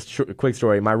 Quick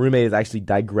story. My roommate is actually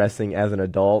digressing as an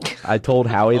adult. I told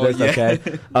Howie Oh, this. yeah. Okay,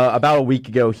 about a week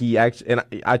ago, he actually, and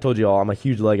I told you all, I'm a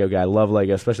huge Lego guy. I love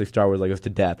Lego, especially Star Wars Legos to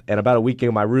death. And about a week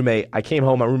ago, my roommate, I came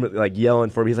home, my roommate like yelling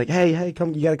for me. He's like, "Hey,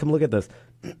 come! You gotta come look at this."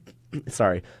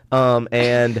 Sorry.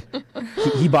 And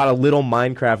he bought a little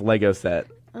Minecraft Lego set.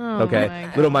 Okay,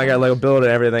 my little Minecraft Lego build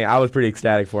and everything. I was pretty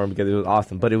ecstatic for him because it was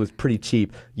awesome, but it was pretty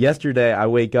cheap. Yesterday, I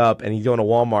wake up and he's going to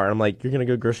Walmart. And I'm like, "You're gonna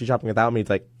go grocery shopping without me?" He's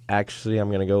like, "Actually, I'm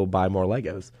gonna go buy more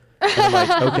Legos." And I'm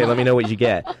like, "Okay, let me know what you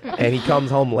get." And he comes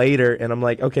home later, and I'm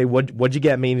like, "Okay, what'd you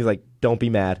get me?" And he's like, "Don't be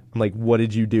mad." I'm like, "What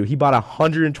did you do?" He bought a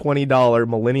 $120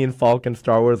 Millennium Falcon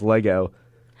Star Wars Lego.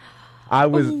 I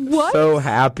was What? so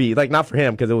happy. Like, not for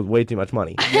him, because it was way too much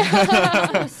money.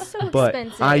 It's so But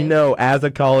expensive. I know, as a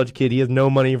college kid, he has no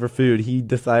money for food. He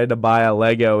decided to buy a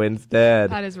Lego instead.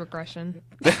 That is regression.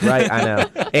 Right, I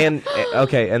know. And,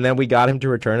 okay, and then we got him to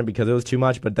return it because it was too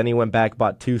much, but then he went back,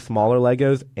 bought 2 smaller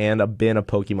Legos, and a bin of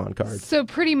Pokemon cards, So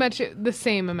pretty much the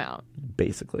same amount.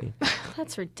 basically.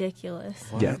 That's ridiculous.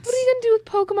 Yeah. What are you gonna do with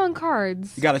Pokemon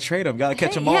cards? You gotta trade them. Gotta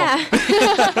catch them all.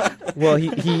 Yeah. Well,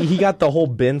 he got the whole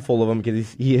bin full of them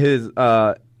because his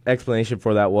explanation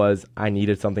for that was, I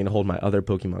needed something to hold my other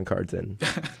Pokemon cards in.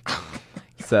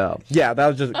 So, yeah, that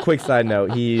was just a quick side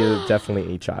note. He is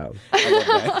definitely a child. I love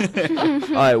that.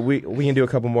 All right, we can do a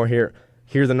couple more here.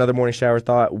 Here's another morning shower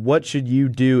thought. What should you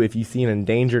do if you see an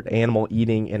endangered animal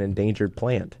eating an endangered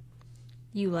plant?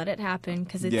 You let it happen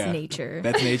because it's Yeah. nature.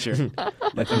 That's nature.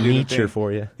 That's them do the nature thing.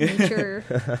 for you. Nature.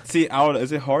 See,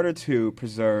 is it harder to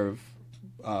preserve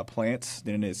plants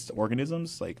than it is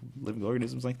organisms, like living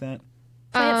organisms like that?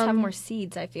 Plants have more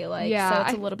seeds, I feel like. yeah, So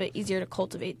it's a little bit easier to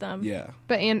cultivate them. Yeah.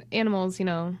 But animals, there's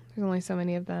only so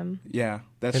many of them. Yeah,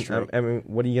 that's And, true. I mean,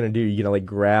 what are you going to do? You going to, like,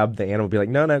 grab the animal and be like,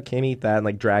 no, can't eat that, and,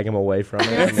 like, drag him away from it?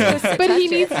 And then But he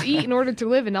Touch needs it. to eat in order to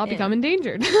live and not become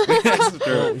endangered. That's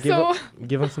true.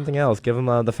 give him something else. Give him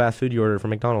the fast food you ordered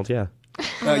from McDonald's, yeah.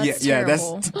 That's yeah, that's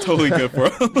terrible. totally good for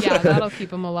him. Yeah, that'll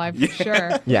keep him alive for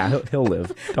sure. Yeah, he'll live.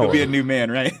 Don't He'll be worry. a new man,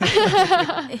 right?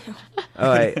 All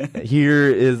right, here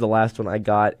is the last one I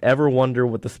got. Ever wonder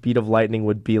what the speed of lightning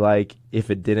would be like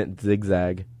if it didn't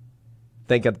zigzag?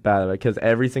 Think about it, because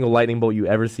every single lightning bolt you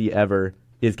ever see ever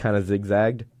is kind of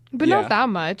zigzagged. But Yeah. not that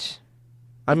much.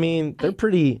 I mean, they're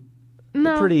pretty...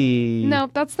 No. Pretty... No,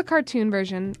 that's the cartoon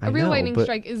version. I A real know, lightning but-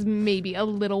 strike is maybe a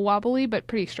little wobbly, but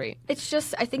pretty straight. It's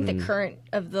just, I think the current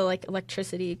of the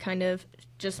electricity kind of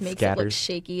just makes it look Scatters.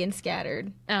 shaky and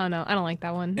scattered. I don't know. I don't like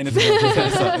that one. And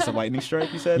it's a lightning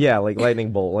strike, you said? Yeah, like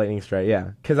lightning bolt, lightning strike,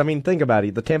 yeah. Because, I mean, think about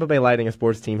it. The Tampa Bay Lightning, a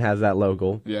sports team, has that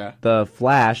logo. Yeah. The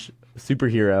Flash,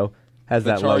 superhero, has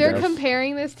that logo. They're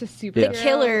comparing this to superhero. The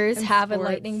Killers and have a sports.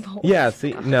 lightning bolt. Yeah,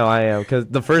 see, no, I am. Because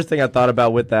the first thing I thought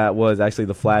about with that was actually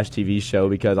the Flash TV show,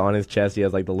 because on his chest he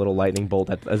has like the little lightning bolt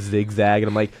that's a zigzag. And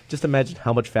I'm like, just imagine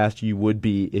how much faster you would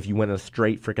be if you went in a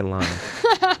straight freaking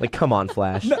line. Like, come on,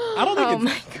 Flash. I don't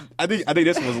think I think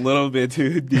this one was a little bit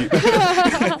too deep. Because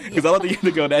I don't think you have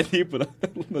to go that deep with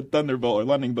a thunderbolt or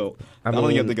lightning bolt. I don't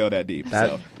think you have to go that deep. That,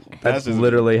 so that's just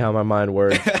literally how my mind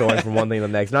works, going from one thing to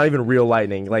the next. Not even real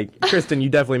lightning. Like, Kristen, you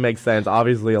definitely make sense.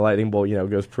 Obviously, a lightning bolt,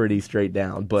 goes pretty straight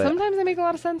down. But Sometimes they make a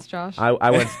lot of sense, Josh.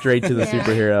 I went straight to the Yeah.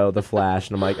 superhero, the Flash,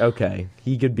 and I'm like, okay,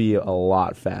 he could be a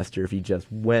lot faster if he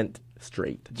just went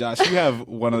straight. Josh, you have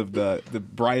one of the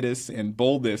brightest and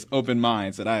boldest open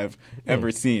minds that I have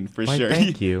ever seen, for Why, sure.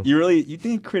 thank you. You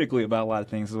think critically about a lot of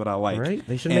things is what I like. Right?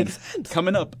 They should And make sense.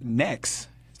 Coming up next,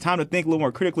 it's time to think a little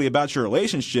more critically about your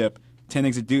relationship. 10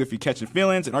 things to do if you're catching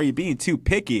feelings, and are you being too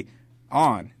picky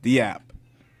on the app?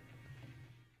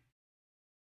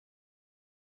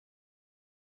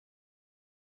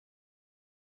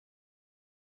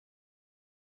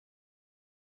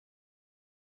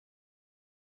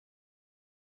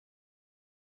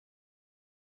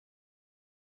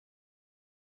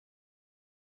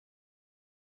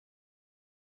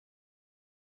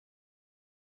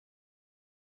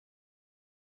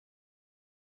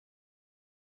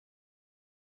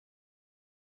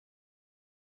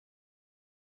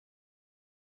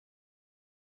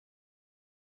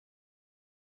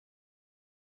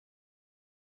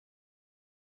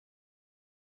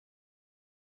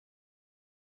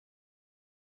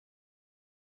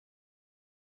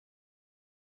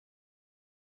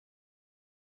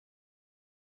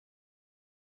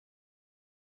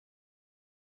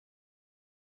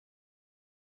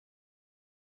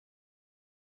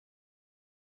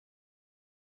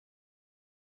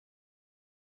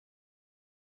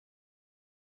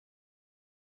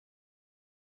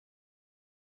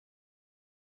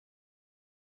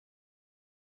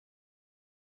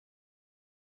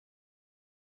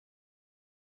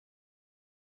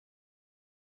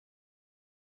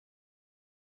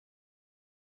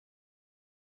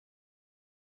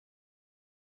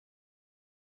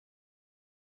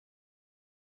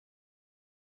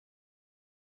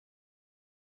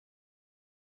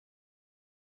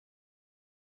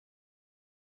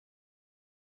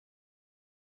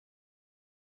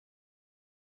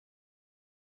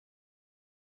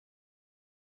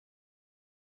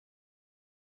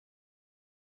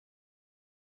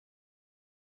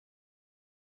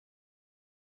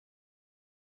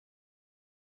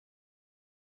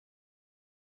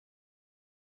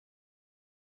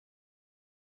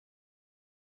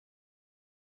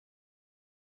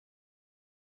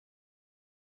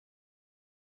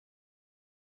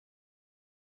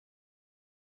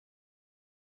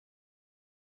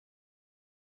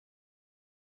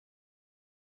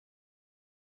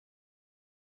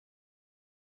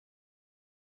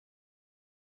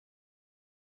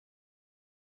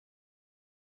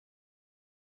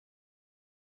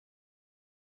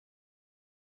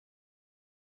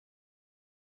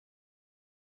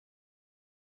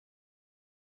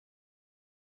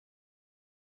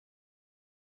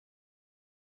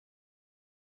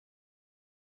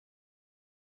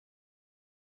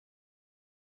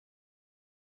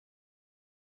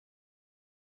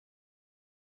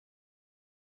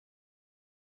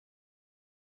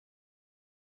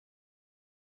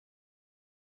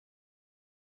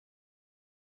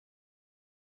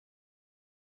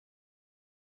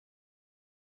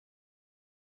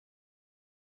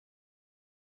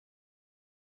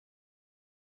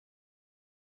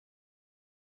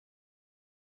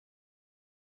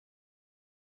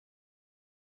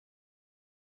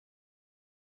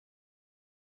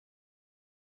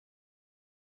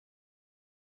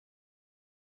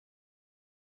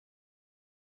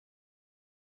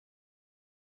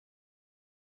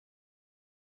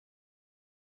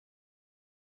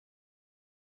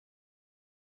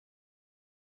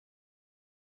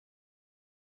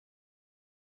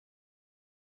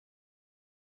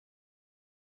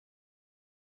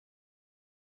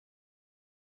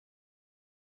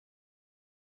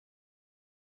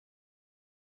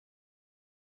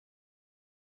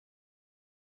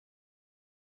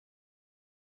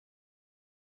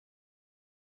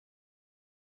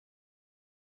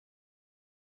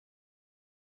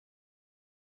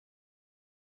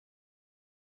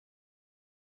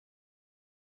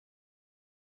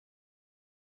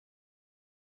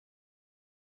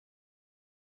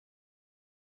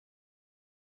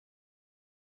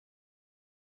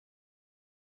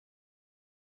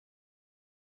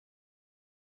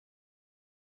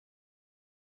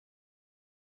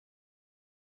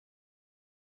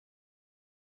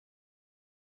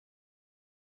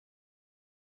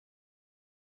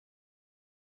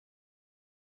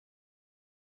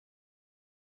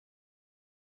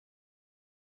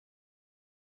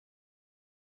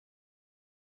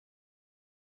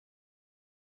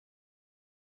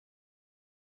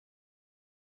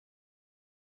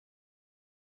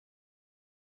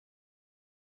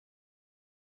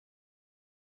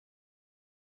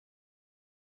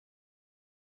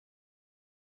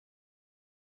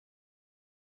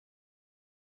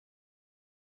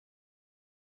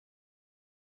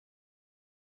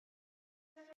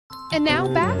 And now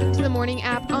back to the morning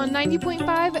app on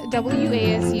 90.5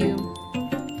 WASU.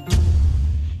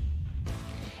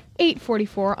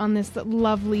 8:44 on this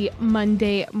lovely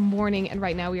Monday morning, and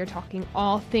right now we are talking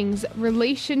all things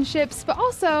relationships, but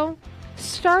also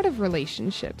start of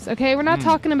relationships. Okay, we're not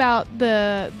talking about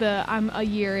the I'm a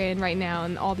year in right now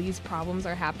and all these problems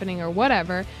are happening or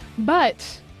whatever,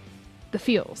 but the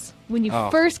feels. When you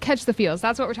first catch the feels,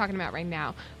 that's what we're talking about right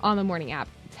now on the morning app.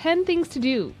 10 things to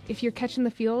do if you're catching the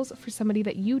feels for somebody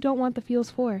that you don't want the feels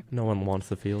for. No one wants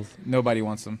the feels. Nobody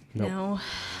wants them. Nope. No.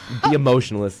 Be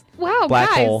emotionless. Wow, Black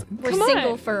guys, hole. We're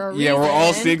single for a reason. Yeah, we're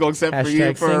all single except for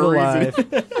you for a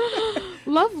reason.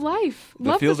 Love life.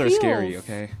 The feels are scary,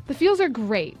 okay? The feels are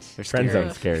great. They're Friend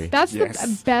zone's scary. That's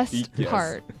the best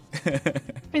part.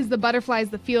 Is the butterflies,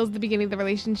 the feels, the beginning of the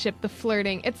relationship, the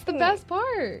flirting. It's the best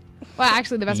part. Well,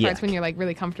 actually, the best part's when you're like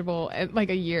really comfortable, like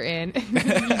a year in,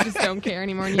 and you just don't care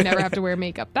anymore, and you never have to wear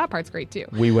makeup. That part's great too.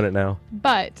 We wouldn't know.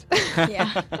 But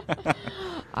Yeah.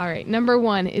 all right, number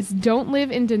 1 is don't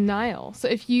live in denial. So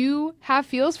if you have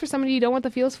feels for somebody you don't want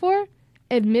the feels for,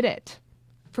 admit it.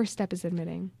 First step is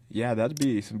admitting. Yeah, that'd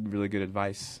be some really good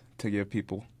advice to give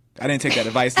people. I didn't take that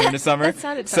advice during the summer. That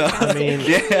sounded so sarcastic. I mean,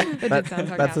 That did sound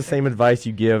that's the same advice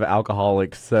you give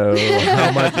alcoholics. So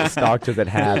how much stock does it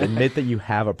have? Admit that you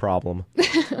have a problem.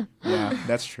 Yeah,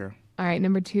 that's true. All right,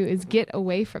 number 2 is get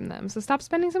away from them. So stop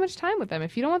spending so much time with them.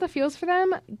 If you don't want the feels for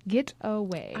them, get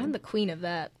away. I'm the queen of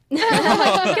that. I'm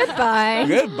like, goodbye.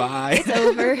 Goodbye. It's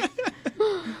over.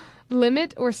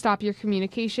 Limit or stop your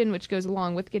communication, which goes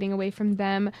along with getting away from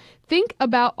them. Think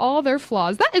about all their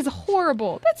flaws. That is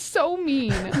horrible. That's so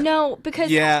mean. No,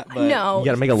 because Yeah, but no, you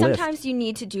gotta make a list. sometimes you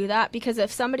need to do that because if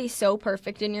somebody's so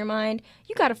perfect in your mind,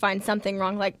 you got to find something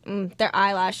wrong, like their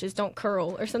eyelashes don't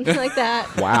curl or something like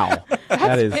that. Wow.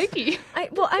 That is Picky.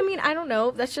 I don't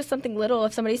know. That's just something little.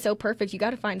 If somebody's so perfect, you got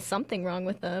to find something wrong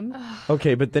with them.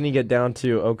 okay, but then you get down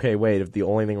to wait, if the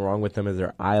only thing wrong with them is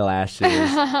their eyelashes,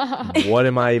 what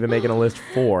am I even making a list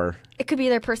for? It could be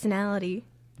their personality.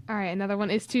 All right, another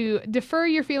one is to defer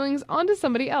your feelings onto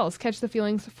somebody else. Catch the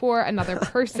feelings for another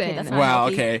person. that's not Wow,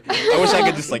 healthy. okay. I wish I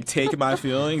could just like take my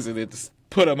feelings and then just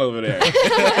put them over there.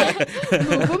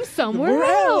 Move them somewhere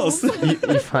else.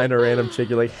 You find a random chick,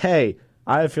 you're like, hey,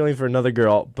 I have feelings for another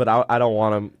girl, but I don't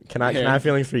want them. Can I have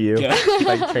feelings for you? Yeah.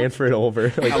 Like transfer it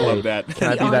over. Like, I love that.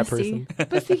 Can I The be that honesty. person?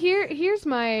 But see, here's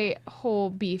my whole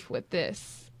beef with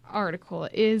this article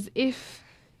is if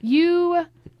you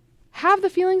have the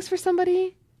feelings for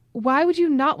somebody, why would you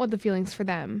not want the feelings for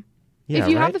them? Yeah, if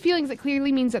you right? have the feelings, it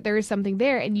clearly means that there is something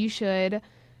there, and you should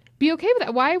be okay with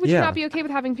that. Why would you Yeah. not be okay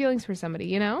with having feelings for somebody,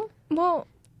 you know? Well,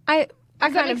 I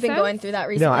that kind make of been sense? going through that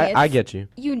recently. No, I get you.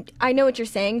 I know what you're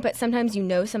saying, but sometimes you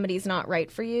know somebody's not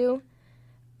right for you.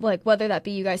 Like, whether that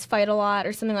be you guys fight a lot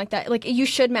or something like that. Like, you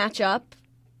should match up,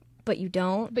 but you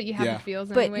don't. But you have Yeah. the feels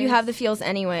But anyways. you have the feels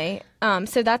anyway.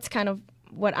 So that's kind of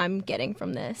what I'm getting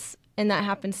from this. And that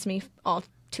happens to me all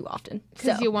too often.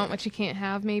 Because So, you want what you can't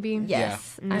have, maybe?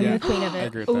 yes, Yeah. I'm Yeah. the queen of I it.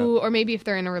 agree with that. Ooh, or maybe if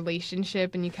they're in a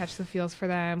relationship and you catch the feels for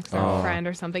them because they're a friend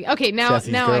or something. Okay, now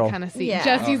Jesse's I girl. kind of see Yeah.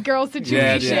 Jesse's girl Yeah,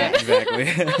 situation. yeah,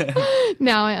 exactly.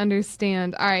 Now I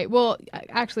understand. All right. Well,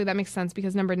 actually, that makes sense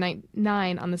because number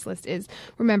 9 on this list is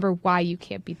remember why you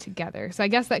can't be together. So I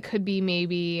guess that could be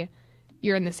maybe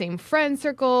you're in the same friend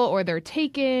circle or they're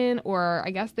taken or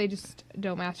I guess they just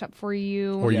don't match up for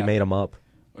you. Or you Yeah. made them up.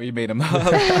 Or you made them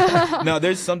up. No,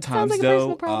 there's sometimes like a though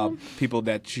personal problem. people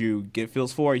that you get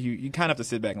feels for. You kind of have to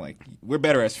sit back and like we're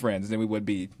better as friends than we would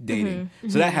be dating.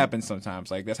 So that happens sometimes.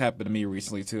 Like that's happened to me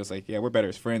recently too. It's like yeah, we're better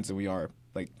as friends than we are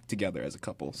like together as a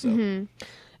couple. So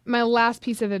My last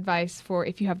piece of advice for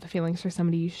if you have the feelings for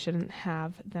somebody you shouldn't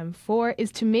have them for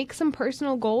is to make some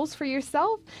personal goals for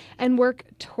yourself and work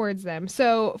towards them.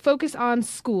 So focus on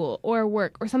school or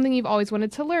work or something you've always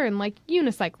wanted to learn, like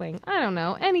unicycling. I don't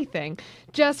know, anything.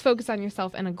 Just focus on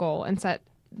yourself and a goal and set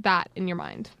that in your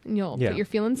mind, and you'll Yeah. put your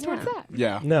feelings towards that.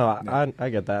 yeah. No, I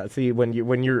get that. See, when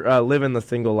you're living the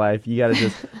single life, you got to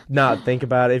just not think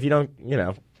about it. If you don't,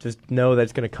 just know that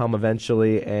it's going to come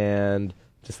eventually, and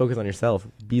just focus on yourself.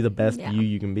 Be the best Yeah.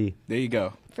 you can be. There you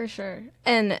go. For sure.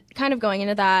 And kind of going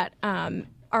into that,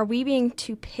 are we being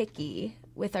too picky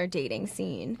with our dating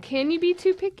scene? Can you be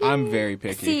too picky? I'm very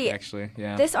picky See, actually.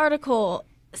 Yeah. This article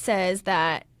says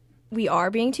that we are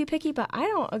being too picky, but I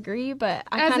don't agree, but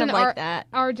I As kind of in like that.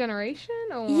 Our generation?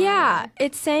 Or? Yeah,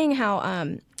 it's saying how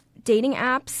dating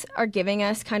apps are giving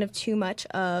us kind of too much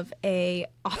of a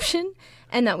option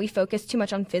and that we focus too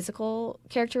much on physical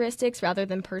characteristics rather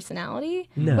than personality,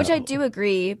 No. which I do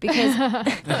agree because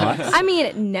I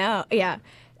mean, no, yeah.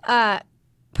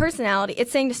 Personality,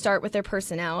 it's saying to start with their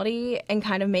personality and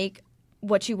kind of make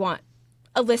what you want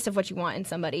a list of what you want in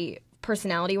somebody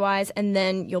personality-wise, and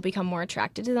then you'll become more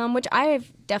attracted to them, which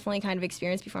I've definitely kind of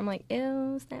experienced before. I'm like,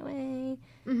 ew, it's that way.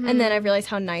 Mm-hmm. And then I realized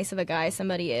how nice of a guy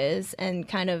somebody is and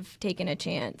kind of taken a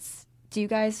chance. Do you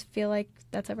guys feel like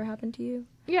that's ever happened to you?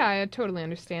 Yeah, I totally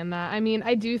understand that. I mean,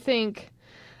 I do think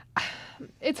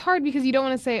it's hard because you don't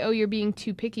want to say, oh, you're being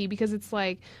too picky, because it's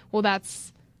like, well,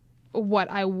 that's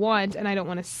what I want and I don't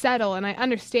want to settle. And I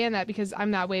understand that because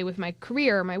I'm that way with my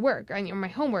career or my work or my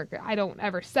homework. I don't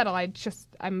ever settle.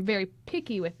 I'm very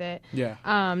picky with it. Yeah.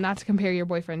 Not to compare your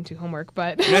boyfriend to homework,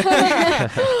 but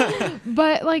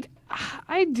but like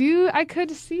I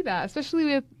could see that, especially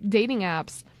with dating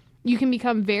apps. You can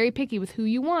become very picky with who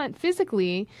you want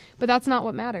physically, but that's not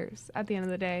what matters at the end of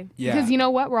the day. Yeah. Because you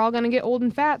know what? We're all going to get old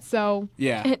and fat, so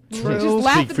yeah. just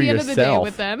laugh at the end of the day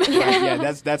with them.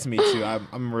 Yeah, that's me too.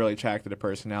 I'm really attracted to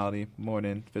personality more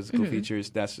than physical features.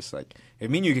 That's just like,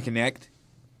 if me and you can connect,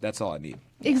 that's all I need.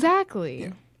 Exactly.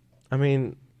 Yeah. I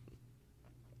mean,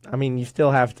 you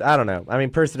still have to, I don't know. I mean,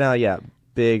 personality, yeah,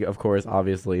 big, of course,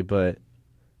 obviously, but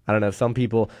I don't know. Some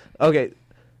people, okay,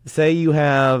 say you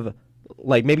have,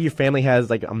 like, maybe your family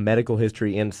has like a medical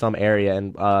history in some area,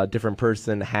 and a different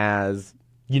person has,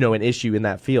 an issue in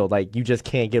that field. Like, you just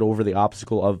can't get over the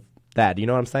obstacle of that. Do you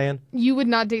know what I'm saying? You would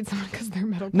not date someone because they're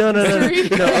medical No.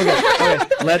 history. No. Okay.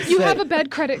 Let's you say, have a bad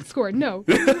credit score. No,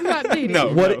 you're not dating.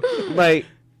 Like,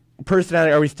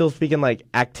 personality, are we still speaking like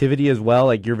activity as well?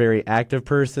 Like, you're a very active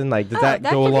person. Like, does that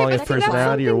go along with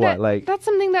personality or what? Like, that's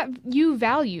something that you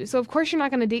value. So of course you're not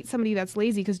going to date somebody that's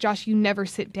lazy, because Josh, you never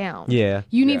sit down. Yeah.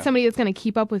 You need somebody that's going to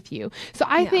keep up with you. So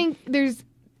I think there's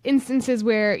instances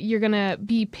where you're going to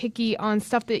be picky on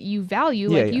stuff that you value.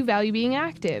 Like, you value being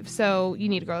active. So you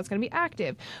need a girl that's going to be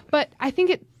active. But I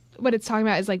think what it's talking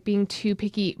about is like being too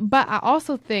picky. But I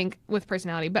also think with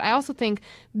personality,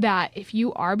 that if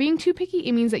you are being too picky,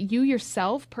 it means that you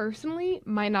yourself personally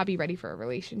might not be ready for a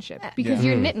relationship, because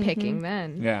you're nitpicking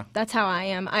then. Yeah. That's how I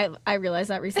am. I realized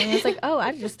that recently. I was like, oh,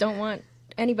 I just don't want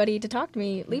anybody to talk to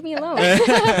me. Leave me alone.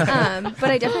 But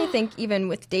I definitely think even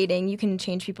with dating, you can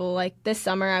change people. Like, this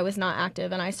summer I was not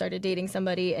active and I started dating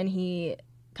somebody, and he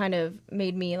kind of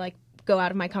made me like go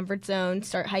out of my comfort zone,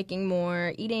 start hiking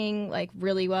more, eating like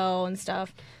really well and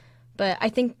stuff. But I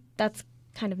think that's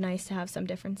kind of nice to have some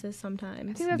differences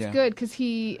sometimes. I think that's good, because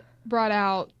he brought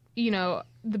out, the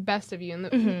best of you, and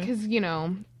because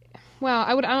well, I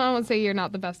don't want to say you're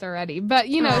not the best already, but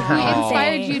he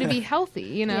inspired you to be healthy.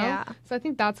 Yeah. So I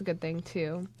think that's a good thing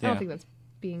too. I don't think that's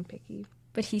being picky.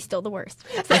 But he's still the worst.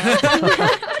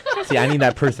 See, I need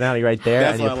that personality right there,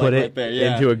 and you put it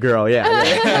into a girl. Yeah.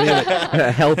 I need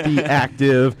a healthy,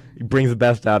 active, he brings the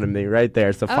best out of me right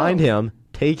there. So find him,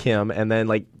 take him, and then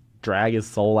like drag his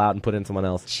soul out and put in someone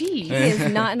else. Jeez. He is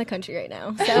not in the country right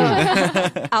now, so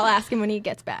I'll ask him when he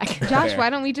gets back. Josh, why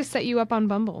don't we just set you up on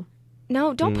Bumble?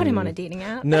 No, don't put him on a dating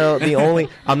app. No,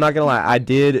 I'm not gonna lie, I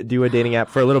did do a dating app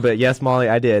for a little bit. Yes, Molly,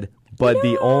 I did. But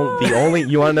the only,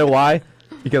 you want to know why?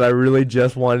 Because I really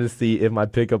just wanted to see if my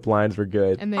pickup lines were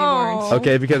good. And they weren't.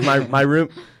 Okay, because my room...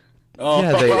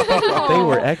 Yeah, they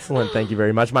were excellent, thank you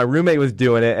very much. My roommate was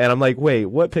doing it, and I'm like, wait,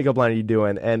 what pickup line are you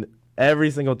doing? And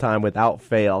every single time, without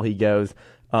fail, he goes,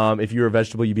 if you were a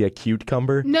vegetable, you'd be a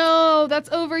cucumber. No, that's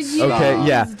overused. Okay,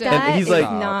 yeah. That and he's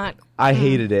like, not... I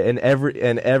hated it. And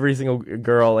every single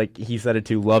girl, like, he said it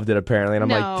to, loved it apparently. And I'm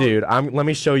like, dude, let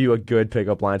me show you a good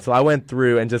pickup line. So I went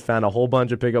through and just found a whole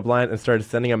bunch of pickup lines and started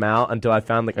sending them out until I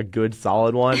found like a good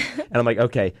solid one. And I'm like,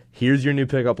 okay, here's your new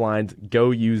pickup lines.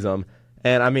 Go use them.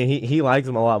 And I mean, he likes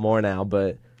them a lot more now,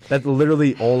 but that's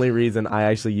literally the only reason I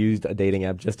actually used a dating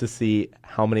app, just to see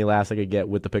how many laughs I could get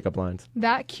with the pickup lines.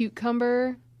 That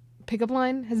cucumber pickup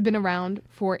line has been around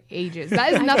for ages.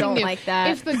 That is nothing new. Like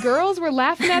that. If the girls were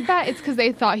laughing at that, it's because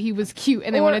they thought he was cute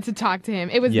and they wanted to talk to him.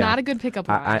 It was not a good pickup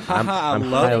line. I'm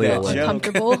highly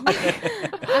uncomfortable.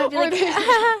 I'd be like,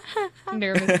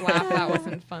 nervous laugh. That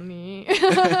wasn't funny.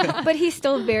 But he's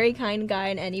still a very kind guy,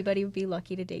 and anybody would be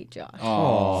lucky to date Josh.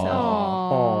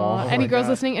 Aww. Any girls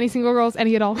listening? Any single girls?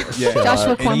 Any at all? Yeah.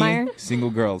 Joshua Cormier. Single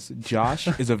girls. Josh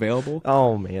is available.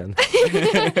 Oh man.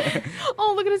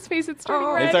 Oh, look at his face. It's turning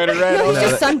red. It's turning red. He's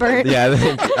just sunburned.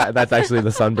 Yeah, that's actually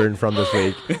the sunburn from this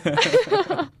week.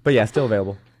 But yeah, still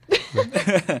available.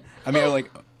 I mean,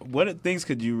 like, what things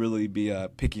could you really be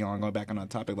picking on, going back on that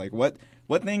topic? Like, what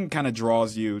thing kind of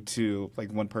draws you to,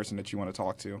 like, one person that you want to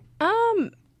talk to?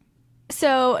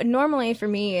 So normally for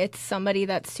me, it's somebody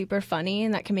that's super funny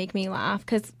and that can make me laugh,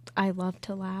 because I love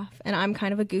to laugh. And I'm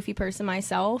kind of a goofy person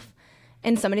myself.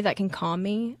 And somebody that can calm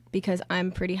me, because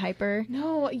I'm pretty hyper.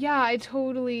 No, yeah, I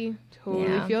totally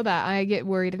feel that. I get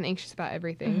worried and anxious about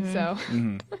everything, so...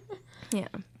 Yeah.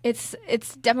 It's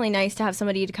definitely nice to have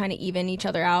somebody to kind of even each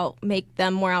other out, make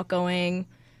them more outgoing,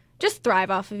 just thrive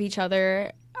off of each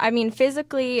other. I mean,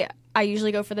 physically, I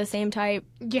usually go for the same type.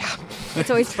 Yeah.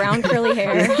 It's always brown curly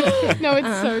hair. No,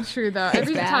 it's so true, though.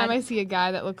 Every bad. time I see a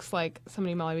guy that looks like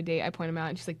somebody Molly would date, I point him out,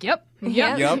 and she's like, yep.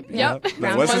 Yep.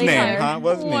 Like, what's his name, huh?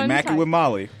 What's his name? Mackie with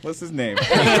Molly. What's his name?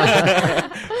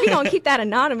 We gonna keep that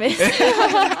anonymous.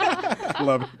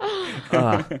 Love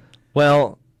it.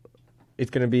 Well, it's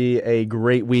going to be a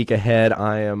great week ahead.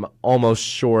 I am almost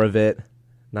sure of it.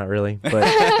 Not really, but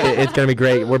it's going to be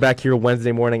great. We're back here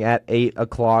Wednesday morning at 8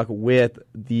 o'clock with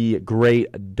the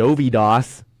great Dovey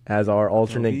Doss as our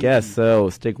alternate guest.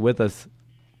 So stick with us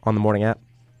on the morning app.